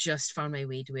 Yeah. I just found my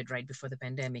way to it right before the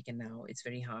pandemic, and now it's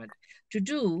very hard to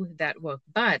do that work.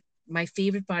 But my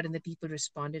favorite part, and the people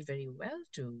responded very well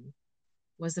to,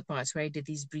 was the parts where I did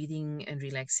these breathing and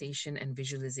relaxation and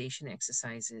visualization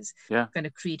exercises, Yeah. kind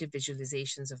of creative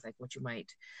visualizations of like what you might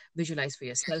visualize for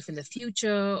yourself in the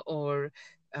future, or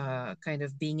kind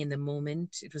of being in the moment.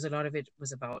 It was a lot of it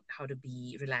was about how to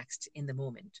be relaxed in the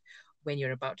moment. When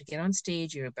you're about to get on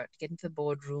stage, you're about to get into the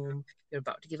boardroom, you're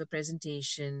about to give a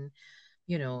presentation,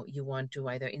 you want to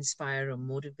either inspire or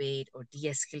motivate or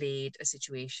de-escalate a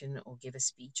situation or give a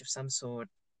speech of some sort.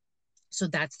 So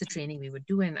that's the training we would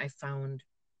do. And I found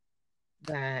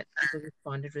that people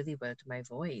responded really well to my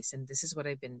voice. And this is what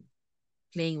I've been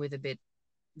playing with a bit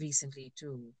recently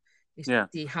too, is to Yeah.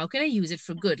 see how can I use it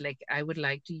for good? Like I would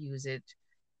like to use it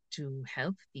to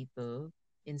help people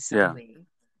in some Yeah. way.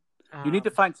 You need Um,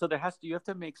 to find, so you have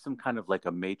to make some kind of like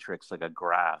a matrix, like a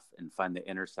graph, and find the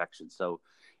intersection. So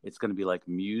it's going to be like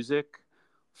music,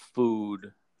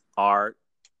 food, art,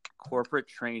 corporate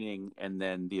training, and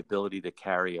then the ability to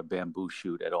carry a bamboo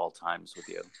shoot at all times with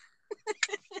you.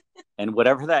 And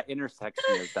whatever that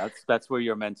intersection is, that's where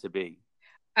you're meant to be.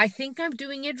 I think I'm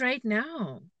doing it right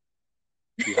now.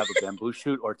 Do you have a bamboo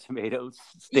shoot or tomato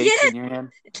stakes Yeah, in your hand?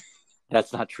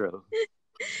 That's not true.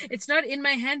 it's not in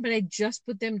my hand, but I just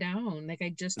put them down. Like I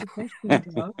just took my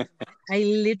shoes off. I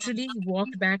literally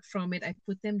walked back from it. I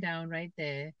put them down right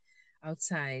there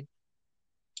outside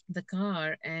the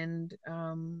car, and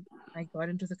I got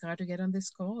into the car to get on this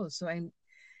call. So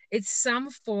it's some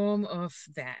form of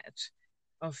that,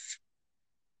 of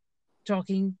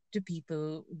talking to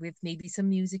people with maybe some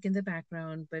music in the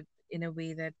background, but in a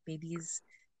way that maybe is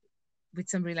with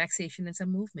some relaxation and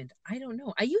some movement. I don't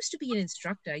know. I used to be an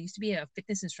instructor. I used to be a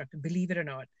fitness instructor, believe it or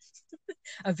not,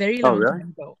 a very Oh, long really? time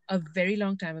ago, a very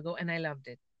long time ago, and I loved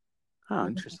it. Oh, It was fun.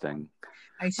 interesting.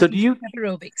 I used to So do teach you, pep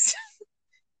aerobics.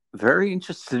 very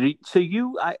interesting. So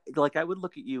I would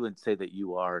look at you and say that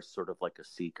you are sort of like a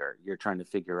seeker. You're trying to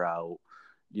figure out,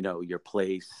 your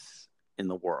place in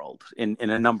the world in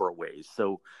a number of ways.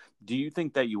 So do you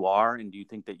think that you are, and do you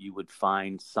think that you would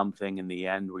find something in the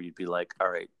end where you'd be like, all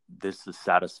right, this is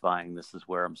satisfying. This is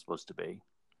where I'm supposed to be.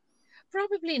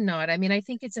 Probably not. I mean, I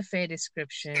think it's a fair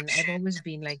description. I've always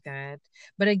been like that.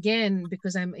 But again,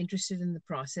 because I'm interested in the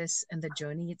process and the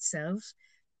journey itself,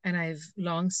 and I've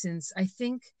long since, I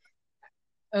think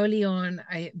early on,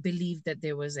 I believed that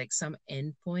there was like some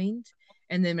end point.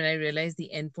 And then when I realized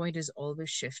the end point is always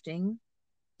shifting,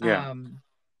 Yeah. um,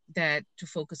 that to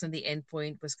focus on the end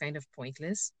point was kind of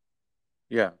pointless.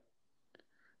 Yeah.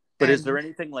 But is there And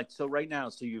anything like, so right now,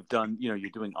 so you've done, you're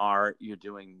doing art, you're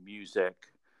doing music,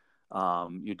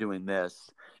 you're doing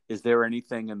this. Is there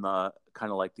anything in the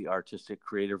kind of like the artistic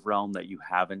creative realm that you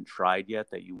haven't tried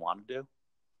yet that you want to do?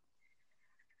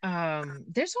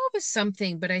 there's always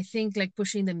something, but I think like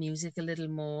pushing the music a little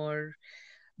more.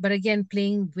 But again,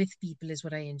 playing with people is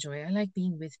what I enjoy. I like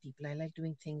being with people. I like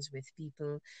doing things with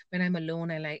people. When I'm alone,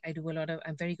 I do a lot of,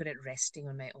 I'm very good at resting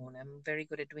on my own. I'm very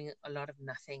good at doing a lot of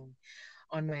nothing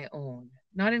on my own.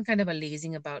 Not in kind of a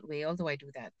lazing about way, although I do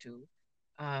that too.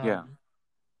 Yeah. Um,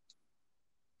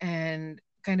 and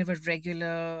kind of a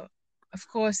regular, of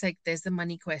course, like there's the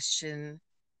money question.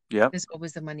 Yep. There's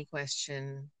always the money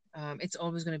question. It's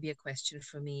always going to be a question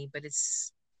for me, but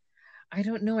I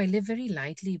don't know. I live very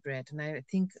lightly, Brett, and I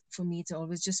think for me, it's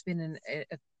always just been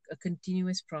a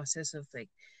continuous process of like,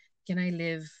 can I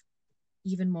live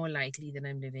even more lightly than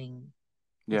I'm living,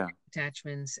 with Yeah.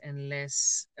 attachments and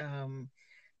less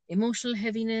emotional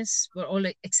heaviness, but all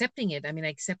like accepting it. I mean, I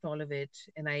accept all of it,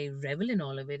 and I revel in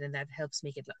all of it, and that helps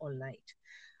make it all light.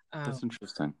 Um, That's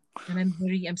interesting. and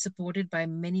I'm supported by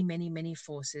many, many, many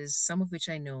forces, some of which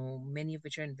I know, many of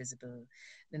which are invisible,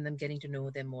 and I'm getting to know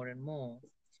them more and more.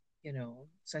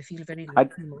 So I feel very I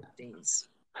lucky most days.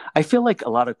 I feel like a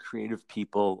lot of creative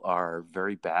people are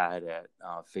very bad at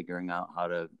figuring out how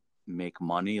to make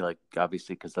money. Like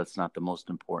obviously, because that's not the most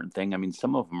important thing. I mean,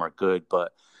 some of them are good,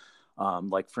 but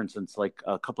like for instance, like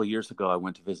a couple of years ago, I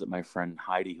went to visit my friend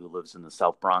Heidi, who lives in the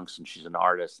South Bronx, and she's an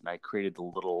artist. And I created a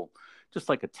little, just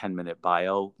like a 10-minute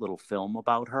bio, little film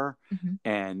about her. Hmm.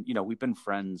 And we've been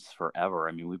friends forever.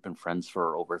 I mean, we've been friends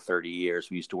for over 30 years.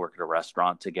 We used to work at a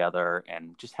restaurant together,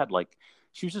 and just had like,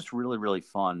 she was just really, really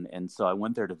fun. And so I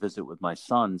went there to visit with my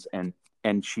sons, and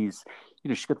she's,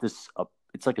 she's got this.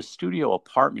 It's like a studio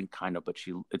apartment kind of, but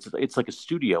it's like a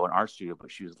studio, an art studio, but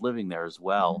she was living there as Hmm.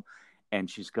 well. And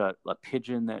she's got a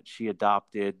pigeon that she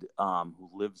adopted, who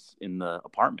lives in the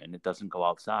apartment. It doesn't go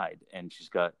outside. And she's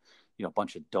got, a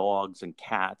bunch of dogs and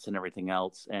cats and everything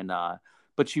else. And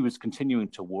but she was continuing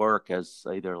to work as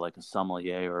either like a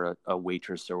sommelier or a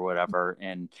waitress or whatever.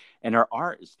 And her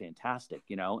art is fantastic,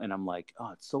 And I'm like,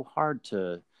 oh, it's so hard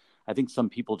to I think some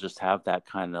people just have that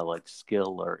kind of like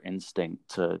skill or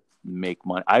instinct to make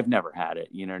money. I've never had it,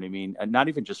 you know what I mean? And not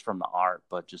even just from the art,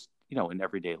 but just, in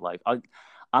everyday life.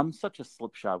 I'm such a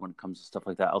slipshod when it comes to stuff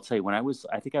like that. I'll tell you,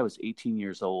 I think I was 18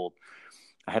 years old.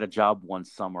 I had a job one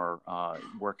summer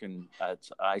working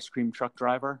as an ice cream truck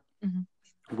driver,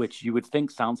 which you would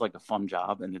think sounds like a fun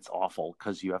job, and it's awful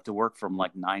because you have to work from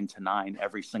like 9 to 9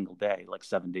 every single day, like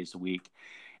 7 days a week.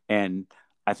 And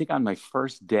I think on my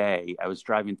first day, I was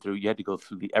driving through. You had to go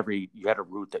through you had a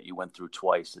route that you went through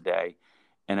twice a day,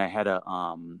 and I had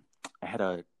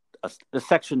a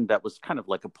section that was kind of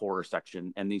like a poorer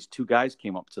section, and these two guys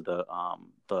came up to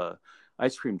the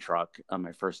ice cream truck on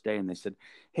my first day, and they said,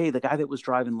 "Hey, the guy that was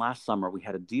driving last summer, we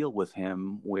had a deal with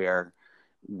him where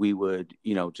we would,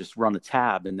 just run a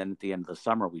tab, and then at the end of the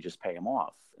summer, we just pay him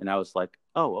off." And I was like,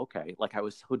 "Oh, okay." Like I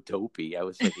was so dopey. I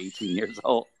was like 18 years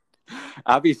old.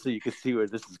 Obviously, you could see where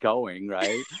this is going,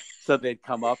 right? So they'd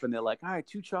come up and they're like, "All right,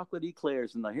 2 chocolate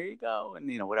eclairs," and like, "Here you go,"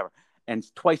 and whatever. And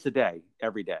twice a day,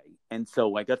 every day. And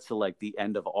so I got to like the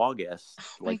end of August,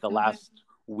 like the last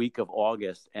week of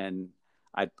August, and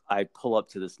I pull up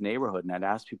to this neighborhood and I'd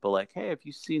ask people like, "Hey, have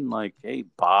you seen like, hey,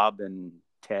 Bob and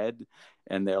Ted?"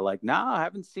 And they're like, "No, I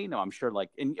haven't seen them." I'm sure like,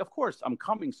 and of course I'm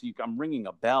coming, so I'm ringing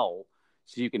a bell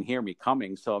so you can hear me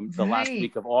coming. So the last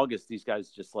week of August, these guys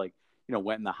just like,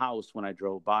 went in the house when I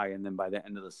drove by. And then by the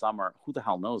end of the summer, who the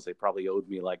hell knows? They probably owed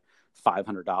me like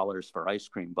 $500 for ice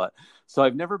cream. But so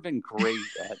I've never been great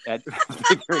at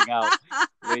figuring out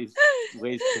ways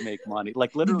to make money.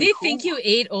 Like literally, Did they think you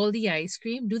ate all the ice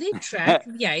cream? Do they track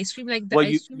the ice cream? Like the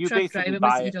ice cream you truck basically driver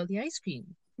must eat all the ice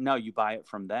cream. No, you buy it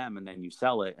from them and then you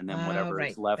sell it, and then whatever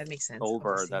is left that makes sense,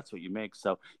 over, obviously. that's what you make.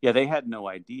 So yeah, they had no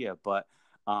idea. But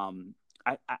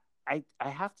I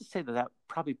have to say that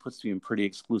probably puts me in pretty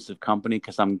exclusive company,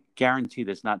 because I'm guaranteed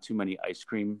there's not too many ice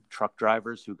cream truck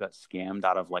drivers who got scammed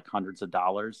out of like hundreds of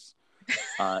dollars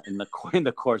in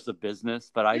the course of business.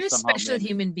 But You're a special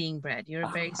human being, Brett. You're a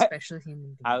very special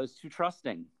human being. I was too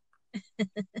trusting.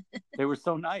 They were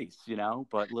so nice,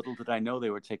 but little did I know they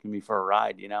were taking me for a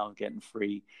ride, getting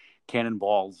free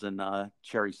cannonballs and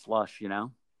cherry slush,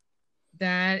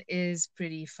 That is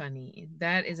pretty funny.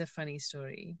 That is a funny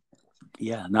story.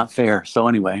 Yeah, not fair. So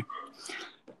anyway,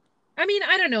 I mean,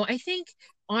 I don't know. I think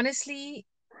honestly,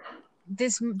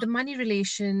 the money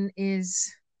relation is,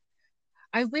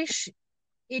 I wish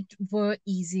it were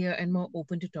easier and more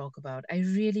open to talk about. I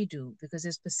really do, because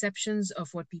there's perceptions of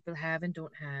what people have and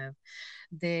don't have.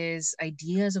 There's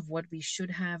ideas of what we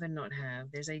should have and not have.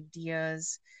 There's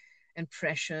ideas and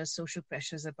pressures, social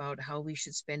pressures about how we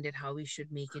should spend it, how we should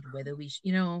make it, whether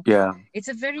yeah, it's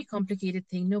a very complicated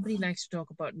thing. Nobody likes to talk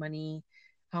about money,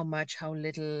 how much, how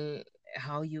little,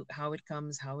 how it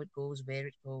comes, how it goes, where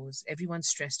it goes. Everyone's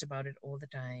stressed about it all the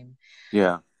time.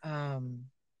 yeah. Um,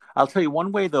 I'll tell you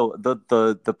one way though,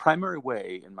 the primary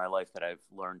way in my life that I've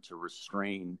learned to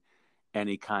restrain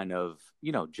any kind of,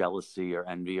 jealousy or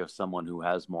envy of someone who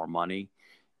has more money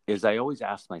is I always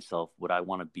ask myself, would I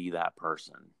want to be that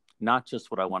person? Not just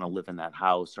would I want to live in that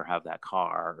house or have that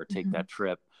car or take that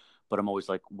trip, but I'm always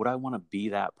like, would I want to be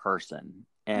that person?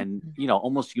 And,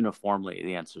 almost uniformly,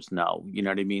 the answer is no. You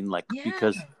know what I mean? Like,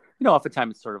 because,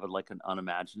 oftentimes it's sort of like an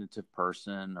unimaginative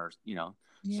person, or,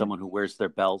 someone who wears their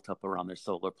belt up around their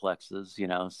solar plexus,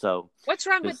 so. What's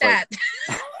wrong with that?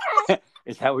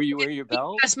 Is that where you wear your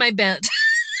belt? That's my belt.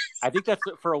 I think that's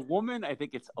for a woman. I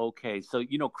think it's okay. So,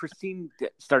 Christine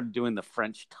started doing the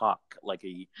French tuck like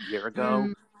a year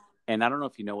ago. And I don't know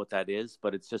if you know what that is,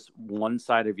 but it's just one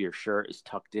side of your shirt is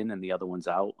tucked in and the other one's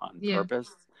out on purpose.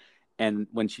 And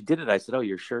when she did it, I said, "Oh,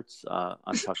 your shirt's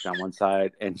untucked on one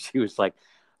side." And she was like,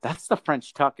 "That's the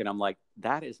French tuck." And I'm like,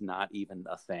 that is not even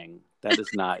a thing. That is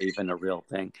not even a real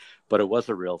thing. But it was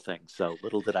a real thing. So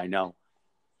little did I know.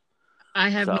 I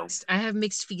have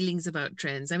mixed feelings about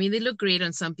trends. I mean, they look great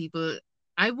on some people.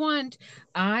 I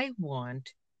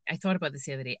thought about this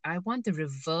the other day. I want the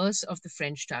reverse of the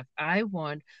French tuck. I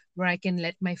want where I can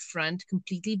let my front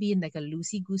completely be in like a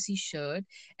loosey-goosey shirt,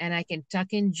 and I can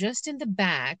tuck in just in the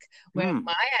back where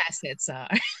my assets are.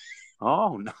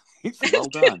 Oh, nice. Well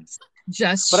done.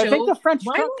 Just but show. I think the French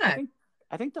why tuck, not?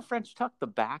 I think the French tuck, the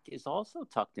back is also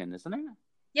tucked in, isn't it?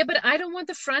 Yeah, but I don't want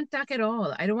the front tuck at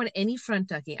all. I don't want any front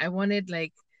tucking. I want it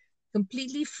like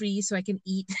completely free so I can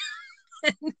eat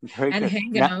and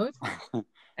hang out.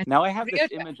 Now I have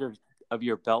this image of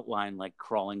your belt line like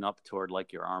crawling up toward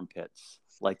like your armpits.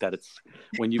 Like that, it's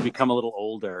when you become a little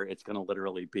older, it's going to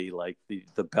literally be like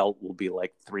the belt will be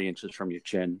like 3 inches from your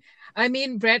chin. I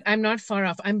mean, Brett, I'm not far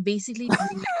off. I'm basically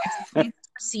doing like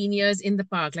seniors in the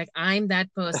park. Like I'm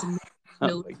that person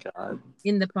oh my God.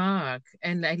 in the park,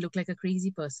 and I look like a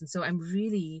crazy person. So I'm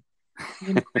really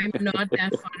I'm not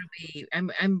that far away.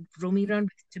 I'm roaming around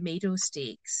with tomato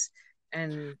steaks,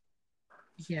 and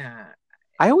yeah.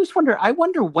 I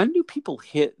wonder when do people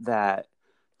hit that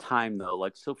time though?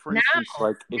 Like, so for Now, instance,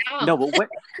 like if now. no, but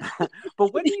what,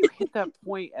 but when do you hit that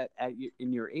point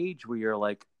in your age where you're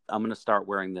like, I'm going to start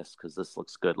wearing this because this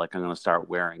looks good. Like I'm going to start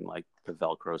wearing like the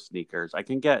Velcro sneakers. I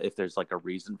can get if there's like a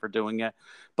reason for doing it,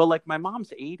 but like my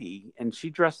mom's 80 and she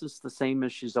dresses the same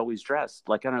as she's always dressed.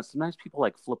 Like I don't know, sometimes people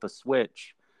like flip a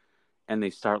switch and they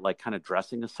start like kind of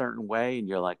dressing a certain way and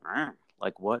you're like,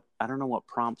 like what? I don't know what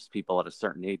prompts people at a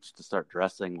certain age to start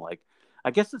dressing like. I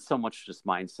guess it's so much just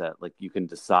mindset. Like you can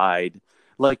decide.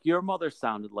 Like your mother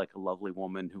sounded like a lovely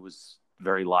woman who was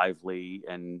very lively,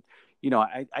 and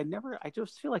I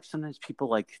just feel like sometimes people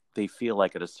like they feel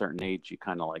like at a certain age you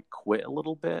kind of like quit a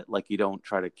little bit. Like you don't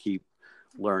try to keep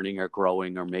learning or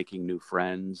growing or making new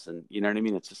friends, and you know what I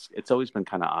mean. It's always been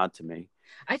kind of odd to me.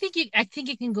 I think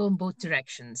it can go in both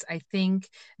directions. I think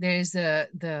there's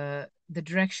the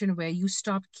direction where you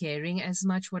stop caring as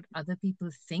much what other people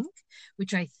think,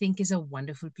 which I think is a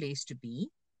wonderful place to be.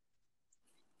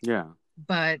 Yeah,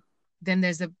 But then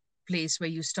there's a place where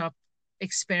you stop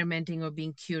experimenting or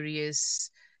being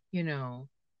curious, you know,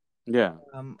 yeah,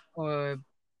 or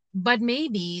but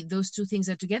maybe those two things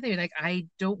are together. Like I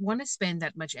don't want to spend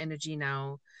that much energy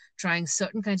now trying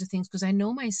certain kinds of things because I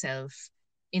know myself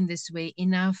in this way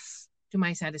enough to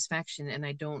my satisfaction, and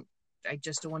I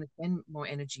just don't want to spend more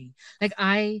energy. Like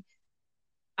I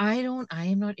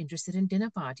am not interested in dinner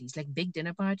parties, like big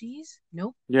dinner parties.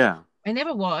 Nope. yeah, I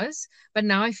never was, but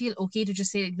now I feel okay to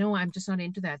just say, no, I'm just not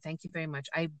into that. Thank you very much.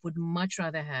 I would much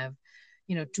rather have,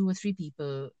 two or three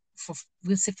people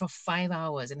we'll sit for 5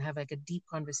 hours and have like a deep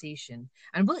conversation,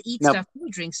 and we'll eat no, stuff, we'll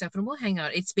drink stuff, and we'll hang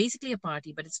out. It's basically a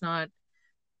party, but it's not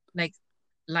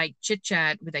like chit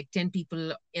chat with like 10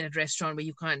 people in a restaurant where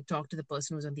you can't talk to the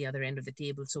person who's on the other end of the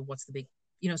table. So what's the big,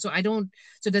 so I don't,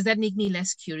 so does that make me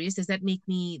less curious? Does that make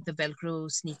me the Velcro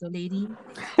sneaker lady?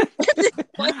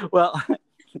 What? well,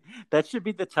 that should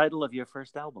be the title of your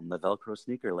first album, The Velcro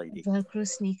Sneaker Lady. Velcro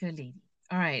sneaker lady.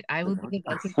 All right, I will be the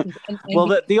Velcro sneaker and Well,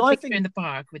 we can the take a only picture in thing the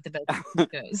park with the Velcro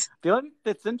sneakers. the only thing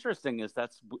that's interesting is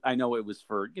I know it was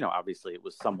for obviously it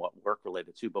was somewhat work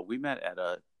related too, but we met at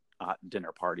a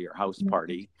dinner party or house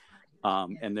party,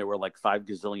 and there were like 5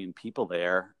 gazillion people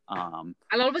there, I'll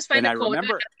always find and a I corner and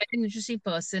remember I'll find an interesting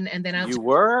person, and then I'll you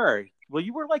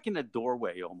were like in a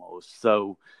doorway almost,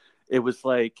 so it was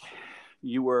like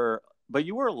you were, but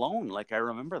you were alone. Like I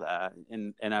remember that,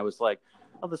 and I was like,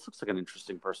 oh, this looks like an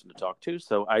interesting person to talk to.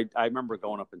 So I remember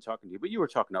going up and talking to you, but you were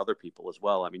talking to other people as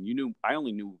well. I mean, I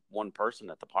only knew one person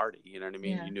at the party. You know what I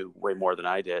mean? yeah. You knew way more than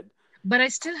I did. But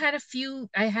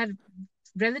I had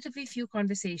relatively few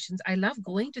conversations. I love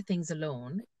going to things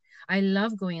alone. I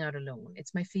love going out alone.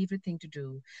 It's my favorite thing to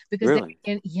do because then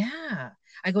Really? yeah,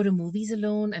 I go to movies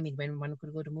alone. I mean, when one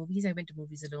could go to movies, I went to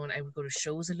movies alone. I would go to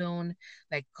shows alone,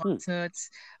 like Hmm. concerts.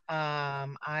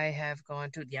 I have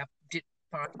gone to, yeah,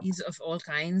 parties of all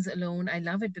kinds alone. I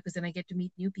love it because then I get to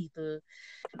meet new people,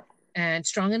 and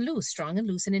strong and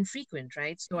loose and infrequent,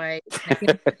 right? So I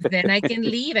can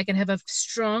leave. I can have a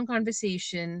strong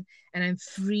conversation, and I'm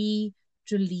free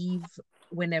to leave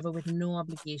whenever with no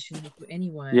obligation to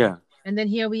anyone. Yeah. And then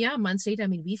here we are, months later. I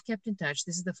mean, we've kept in touch.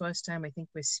 This is the first time I think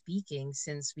we're speaking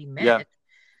since we Yeah. met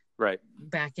Right.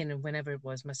 back in whenever it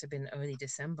was, must have been early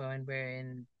December, and we're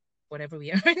in whatever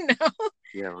we are now.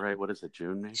 Yeah. Right. What is it?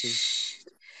 June, maybe?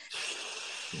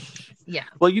 Yeah.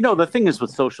 Well, the thing is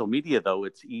with social media, though,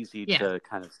 it's easy Yeah. to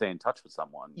kind of stay in touch with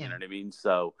someone. You Yeah. know what I mean?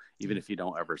 So even Yeah. if you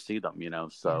don't ever see them, Yeah.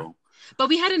 so But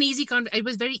we had an easy it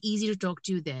was very easy to talk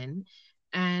to you then,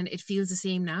 and it feels the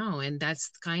same now. And that's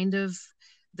kind of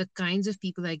the kinds of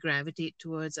people I gravitate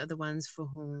towards are the ones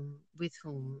with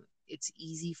whom it's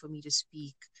easy for me to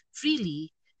speak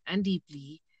freely and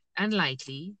deeply and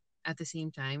lightly at the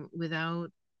same time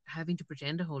without having to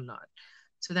pretend a whole lot.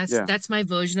 So yeah. that's my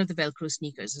version of the Velcro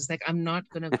sneakers. It's like I'm not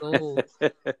gonna go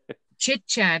chit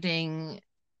chatting.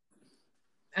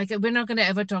 Like we're not gonna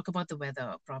ever talk about the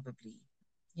weather, probably.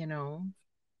 You know.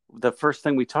 The first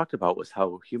thing we talked about was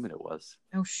how humid it was.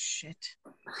 Oh shit.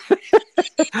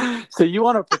 So you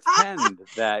want to pretend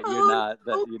that you're Oh, not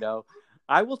no.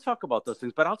 I will talk about those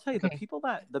things, but I'll tell you Okay.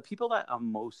 the people that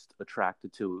I'm most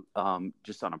attracted to,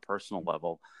 just on a personal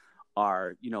level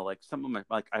are, like some of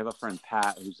like I have a friend,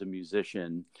 Pat, who's a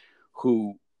musician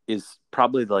who is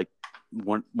probably like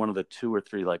one of the two or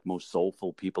three like most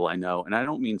soulful people I know. And I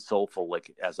don't mean soulful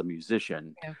like as a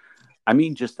musician. Yeah. I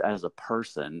mean just as a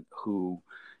person who,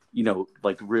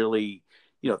 like really,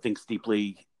 thinks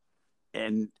deeply,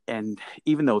 and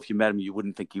even though if you met him, you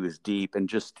wouldn't think he was deep, and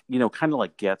just, kind of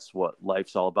like gets what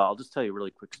life's all about. I'll just tell you a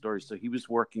really quick story. So he was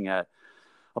working at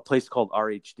a place called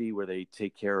RHD where they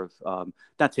take care of,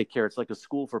 not take care, it's like a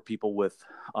school for people with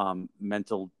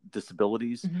mental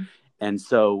disabilities. Mm-hmm. And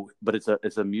so, but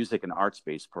it's a music and arts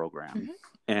based program. Mm-hmm.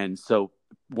 And so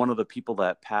one of the people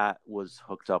that Pat was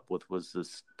hooked up with was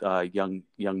this young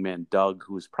man, Doug,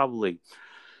 who was probably,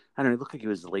 I don't know, he looked like he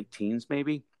was late teens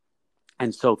maybe.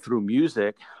 And so through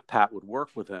music, Pat would work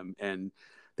with him, and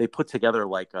they put together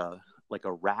like a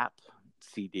rap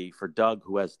CD for Doug,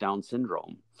 who has Down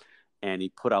syndrome. And he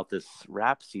put out this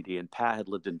rap CD, and Pat had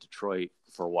lived in Detroit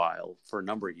for a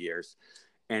number of years.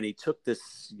 And he took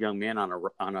this young man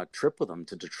on a trip with him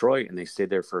to Detroit, and they stayed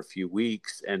there for a few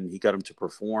weeks, and he got him to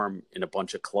perform in a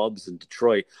bunch of clubs in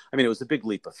Detroit. I mean, it was a big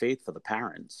leap of faith for the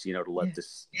parents, to let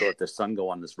their son go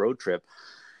on this road trip.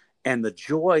 And the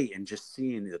joy in just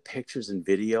seeing the pictures and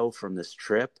video from this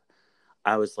trip,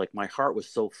 I was like, my heart was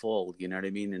so full, you know what I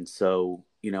mean? And so,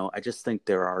 I just think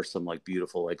there are some like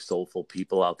beautiful, like soulful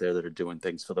people out there that are doing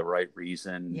things for the right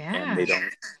reason. Yeah.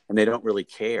 And they don't really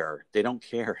care. They don't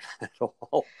care at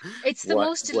all. It's the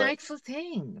most delightful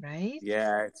thing, right?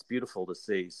 Yeah, it's beautiful to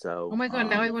see. So, oh my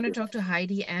God, now I want to talk to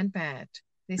Heidi and Pat.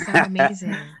 They sound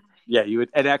amazing. Yeah, you would,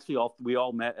 and actually, we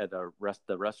all met at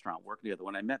the restaurant working together.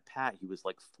 When I met Pat, he was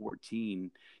like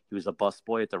 14. He was a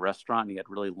busboy at the restaurant, and he had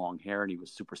really long hair, and he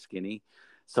was super skinny.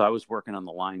 So I was working on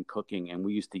the line cooking, and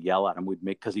we used to yell at him.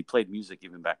 Because he played music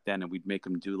even back then, and we'd make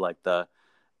him do like the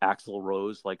Axl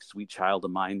Rose, like "Sweet Child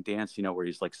of Mine" dance, where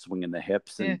he's like swinging the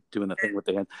hips and doing the thing with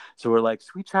the hand. So we're like,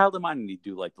 "Sweet Child of Mine," and he'd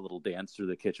do like the little dance through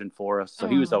the kitchen for us. So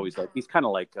he was always like, he's kind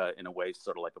of like, in a way,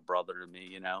 sort of like a brother to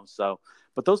me, So,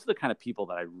 but those are the kind of people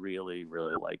that I really,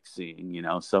 really like seeing,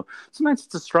 So sometimes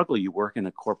it's a struggle. You work in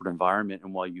a corporate environment,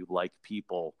 and while you like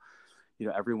people,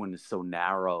 everyone is so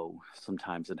narrow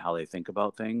sometimes in how they think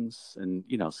about things, and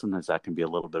sometimes that can be a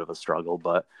little bit of a struggle,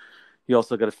 but you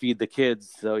also got to feed the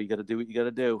kids, so you got to do what you got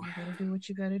to do. You got to do what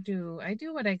you got to do. I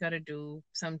do what I got to do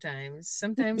sometimes.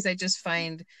 Sometimes I just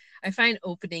find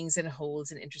openings and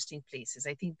holes in interesting places.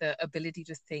 I think the ability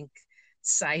to think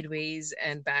sideways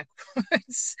and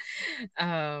backwards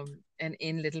and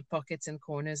in little pockets and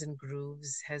corners and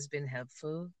grooves has been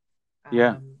helpful.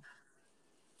 Yeah.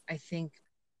 I think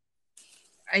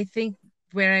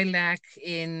where I lack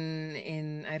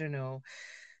in I don't know,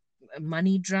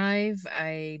 money drive,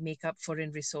 I make up for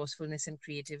in resourcefulness and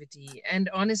creativity. And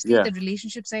honestly, the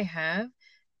relationships I have,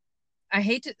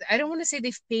 I don't want to say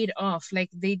they've paid off.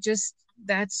 Like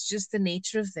that's just the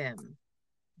nature of them.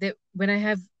 That when I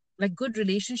have like good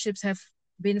relationships have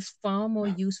been far more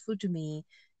useful to me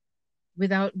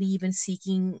without me even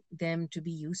seeking them to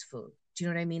be useful. Do you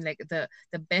know what I mean? Like the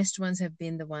best ones have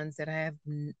been the ones that I have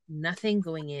nothing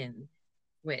going in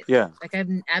with. Like I have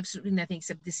absolutely nothing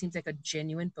except this seems like a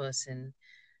genuine person.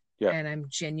 And I'm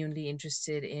genuinely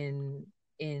interested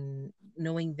in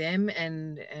knowing them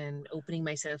and opening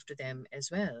myself to them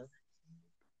as well.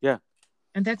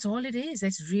 And that's all it is.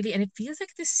 That's really, and it feels like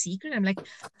the secret. I'm like,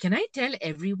 can I tell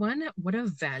everyone what a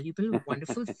valuable,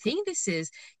 wonderful thing this is?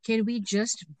 Can we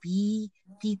just be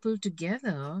people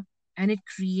together? And it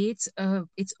creates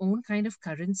its own kind of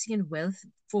currency and wealth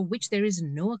for which there is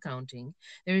no accounting.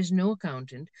 There is no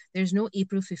accountant. There's no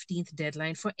April 15th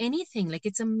deadline for anything. Like,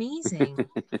 it's amazing.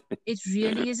 It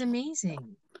really is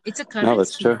amazing. It's a currency. No,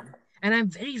 that's true. And I'm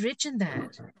very rich in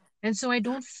that. And so I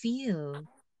don't feel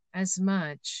as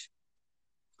much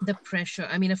the pressure.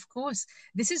 I mean, of course,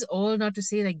 this is all not to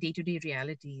say like day-to-day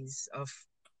realities of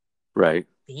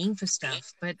paying for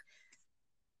stuff, but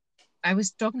I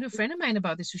was talking to a friend of mine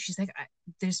about this, so she's like,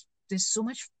 there's so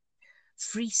much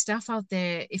free stuff out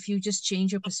there if you just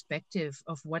change your perspective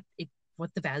of what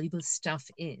the valuable stuff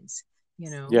is,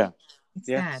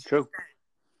 It's true.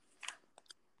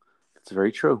 It's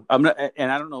very true. I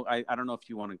don't know if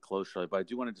you want to close, Shirley, but I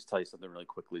do want to just tell you something really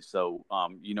quickly. So,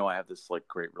 I have this like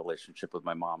great relationship with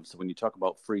my mom. So when you talk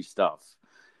about free stuff,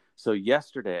 so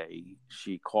yesterday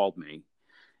she called me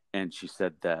and she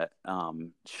said that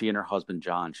she and her husband,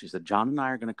 John, she said, John and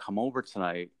I are going to come over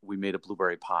tonight. We made a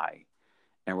blueberry pie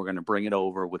and we're going to bring it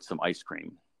over with some ice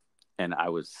cream. And I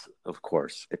was, of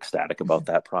course, ecstatic about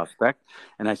that prospect.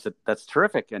 And I said, that's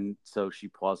terrific. And so she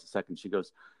paused a second. She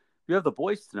goes, you have the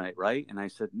boys tonight, right? And I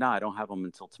said, no, I don't have them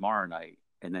until tomorrow night.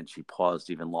 And then she paused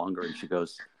even longer and she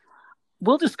goes,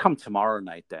 we'll just come tomorrow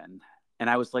night then. And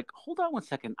I was like, hold on one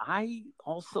second. I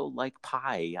also like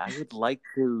pie. I would like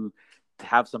to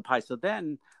have some pie. So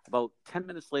then about 10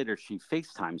 minutes later, she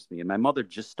FaceTimes me, and my mother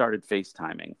just started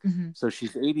FaceTiming. Mm-hmm. So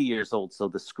she's 80 years old. So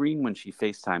the screen when she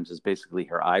FaceTimes is basically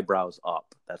her eyebrows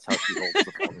up. That's how she holds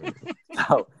the phone.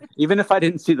 So Even if I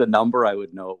didn't see the number, I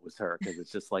would know it was her because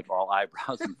it's just like all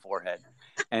eyebrows and forehead.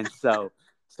 And so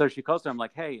she calls her. I'm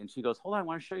like, hey, and she goes, hold on, I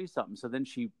want to show you something. So then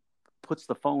she puts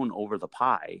the phone over the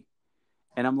pie.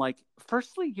 And I'm like,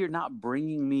 firstly, you're not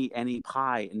bringing me any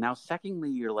pie. And now secondly,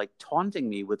 you're like taunting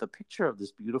me with a picture of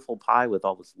this beautiful pie with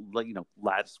all this,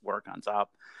 lattice work on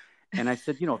top. And I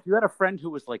said, if you had a friend who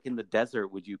was like in the desert,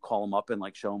 would you call him up and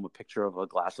like show him a picture of a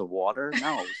glass of water?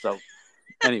 No. So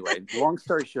anyway, long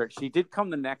story short, she did come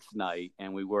the next night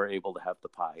and we were able to have the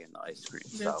pie and the ice cream.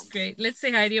 That's great. Let's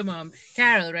say hi to your mom,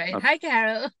 Carol, right? Okay. Hi,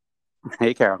 Carol.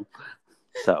 Hey, Carol.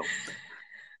 So.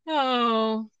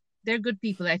 Oh, they're good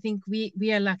people. I think we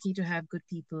are lucky to have good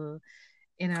people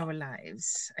in our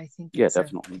lives. I think it's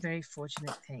definitely a very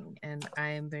fortunate thing. And I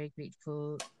am very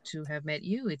grateful to have met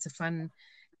you. It's a fun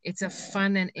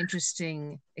and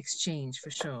interesting exchange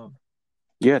for sure.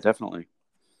 Yeah, definitely.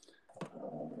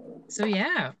 So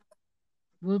yeah,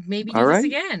 we'll maybe do this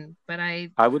again. But I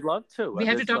would love to. We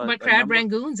have to talk about crab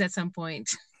rangoons at some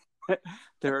point.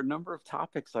 There are a number of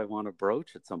topics I want to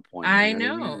broach at some point. I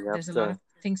know. There's a lot of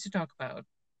things to talk about.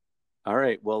 All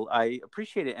right. Well, I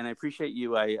appreciate it. And I appreciate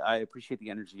you. I appreciate the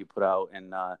energy you put out.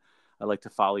 And I like to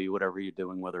follow you, whatever you're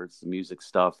doing, whether it's the music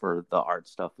stuff or the art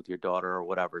stuff with your daughter or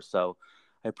whatever. So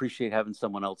I appreciate having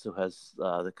someone else who has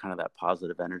the kind of that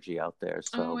positive energy out there.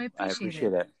 So I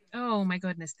appreciate it. Oh, my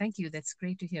goodness. Thank you. That's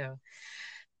great to hear.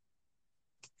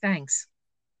 Thanks.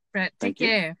 Brett, take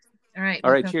care. All right.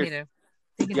 All right. Cheers. Later.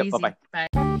 Take it easy. Bye-bye. Bye.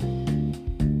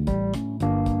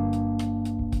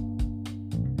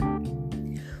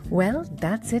 Well,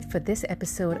 that's it for this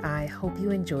episode. I hope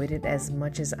you enjoyed it as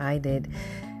much as I did.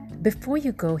 Before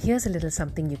you go, here's a little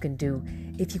something you can do.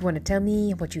 If you want to tell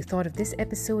me what you thought of this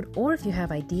episode, or if you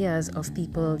have ideas of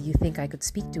people you think I could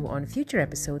speak to on future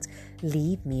episodes,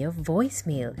 leave me a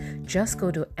voicemail. Just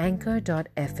go to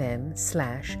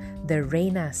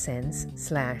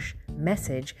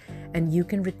anchor.fm/theraynasense/message and you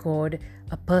can record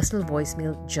a personal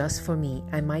voicemail just for me.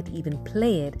 I might even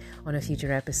play it on a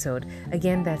future episode.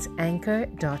 Again, that's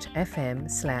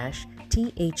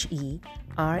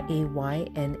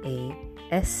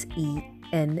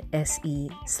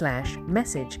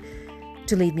anchor.fm/THERAYNASENSE/message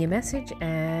to leave me a message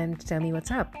and tell me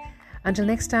what's up. Until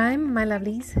next time, my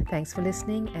lovelies, thanks for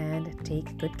listening and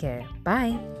take good care.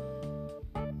 Bye.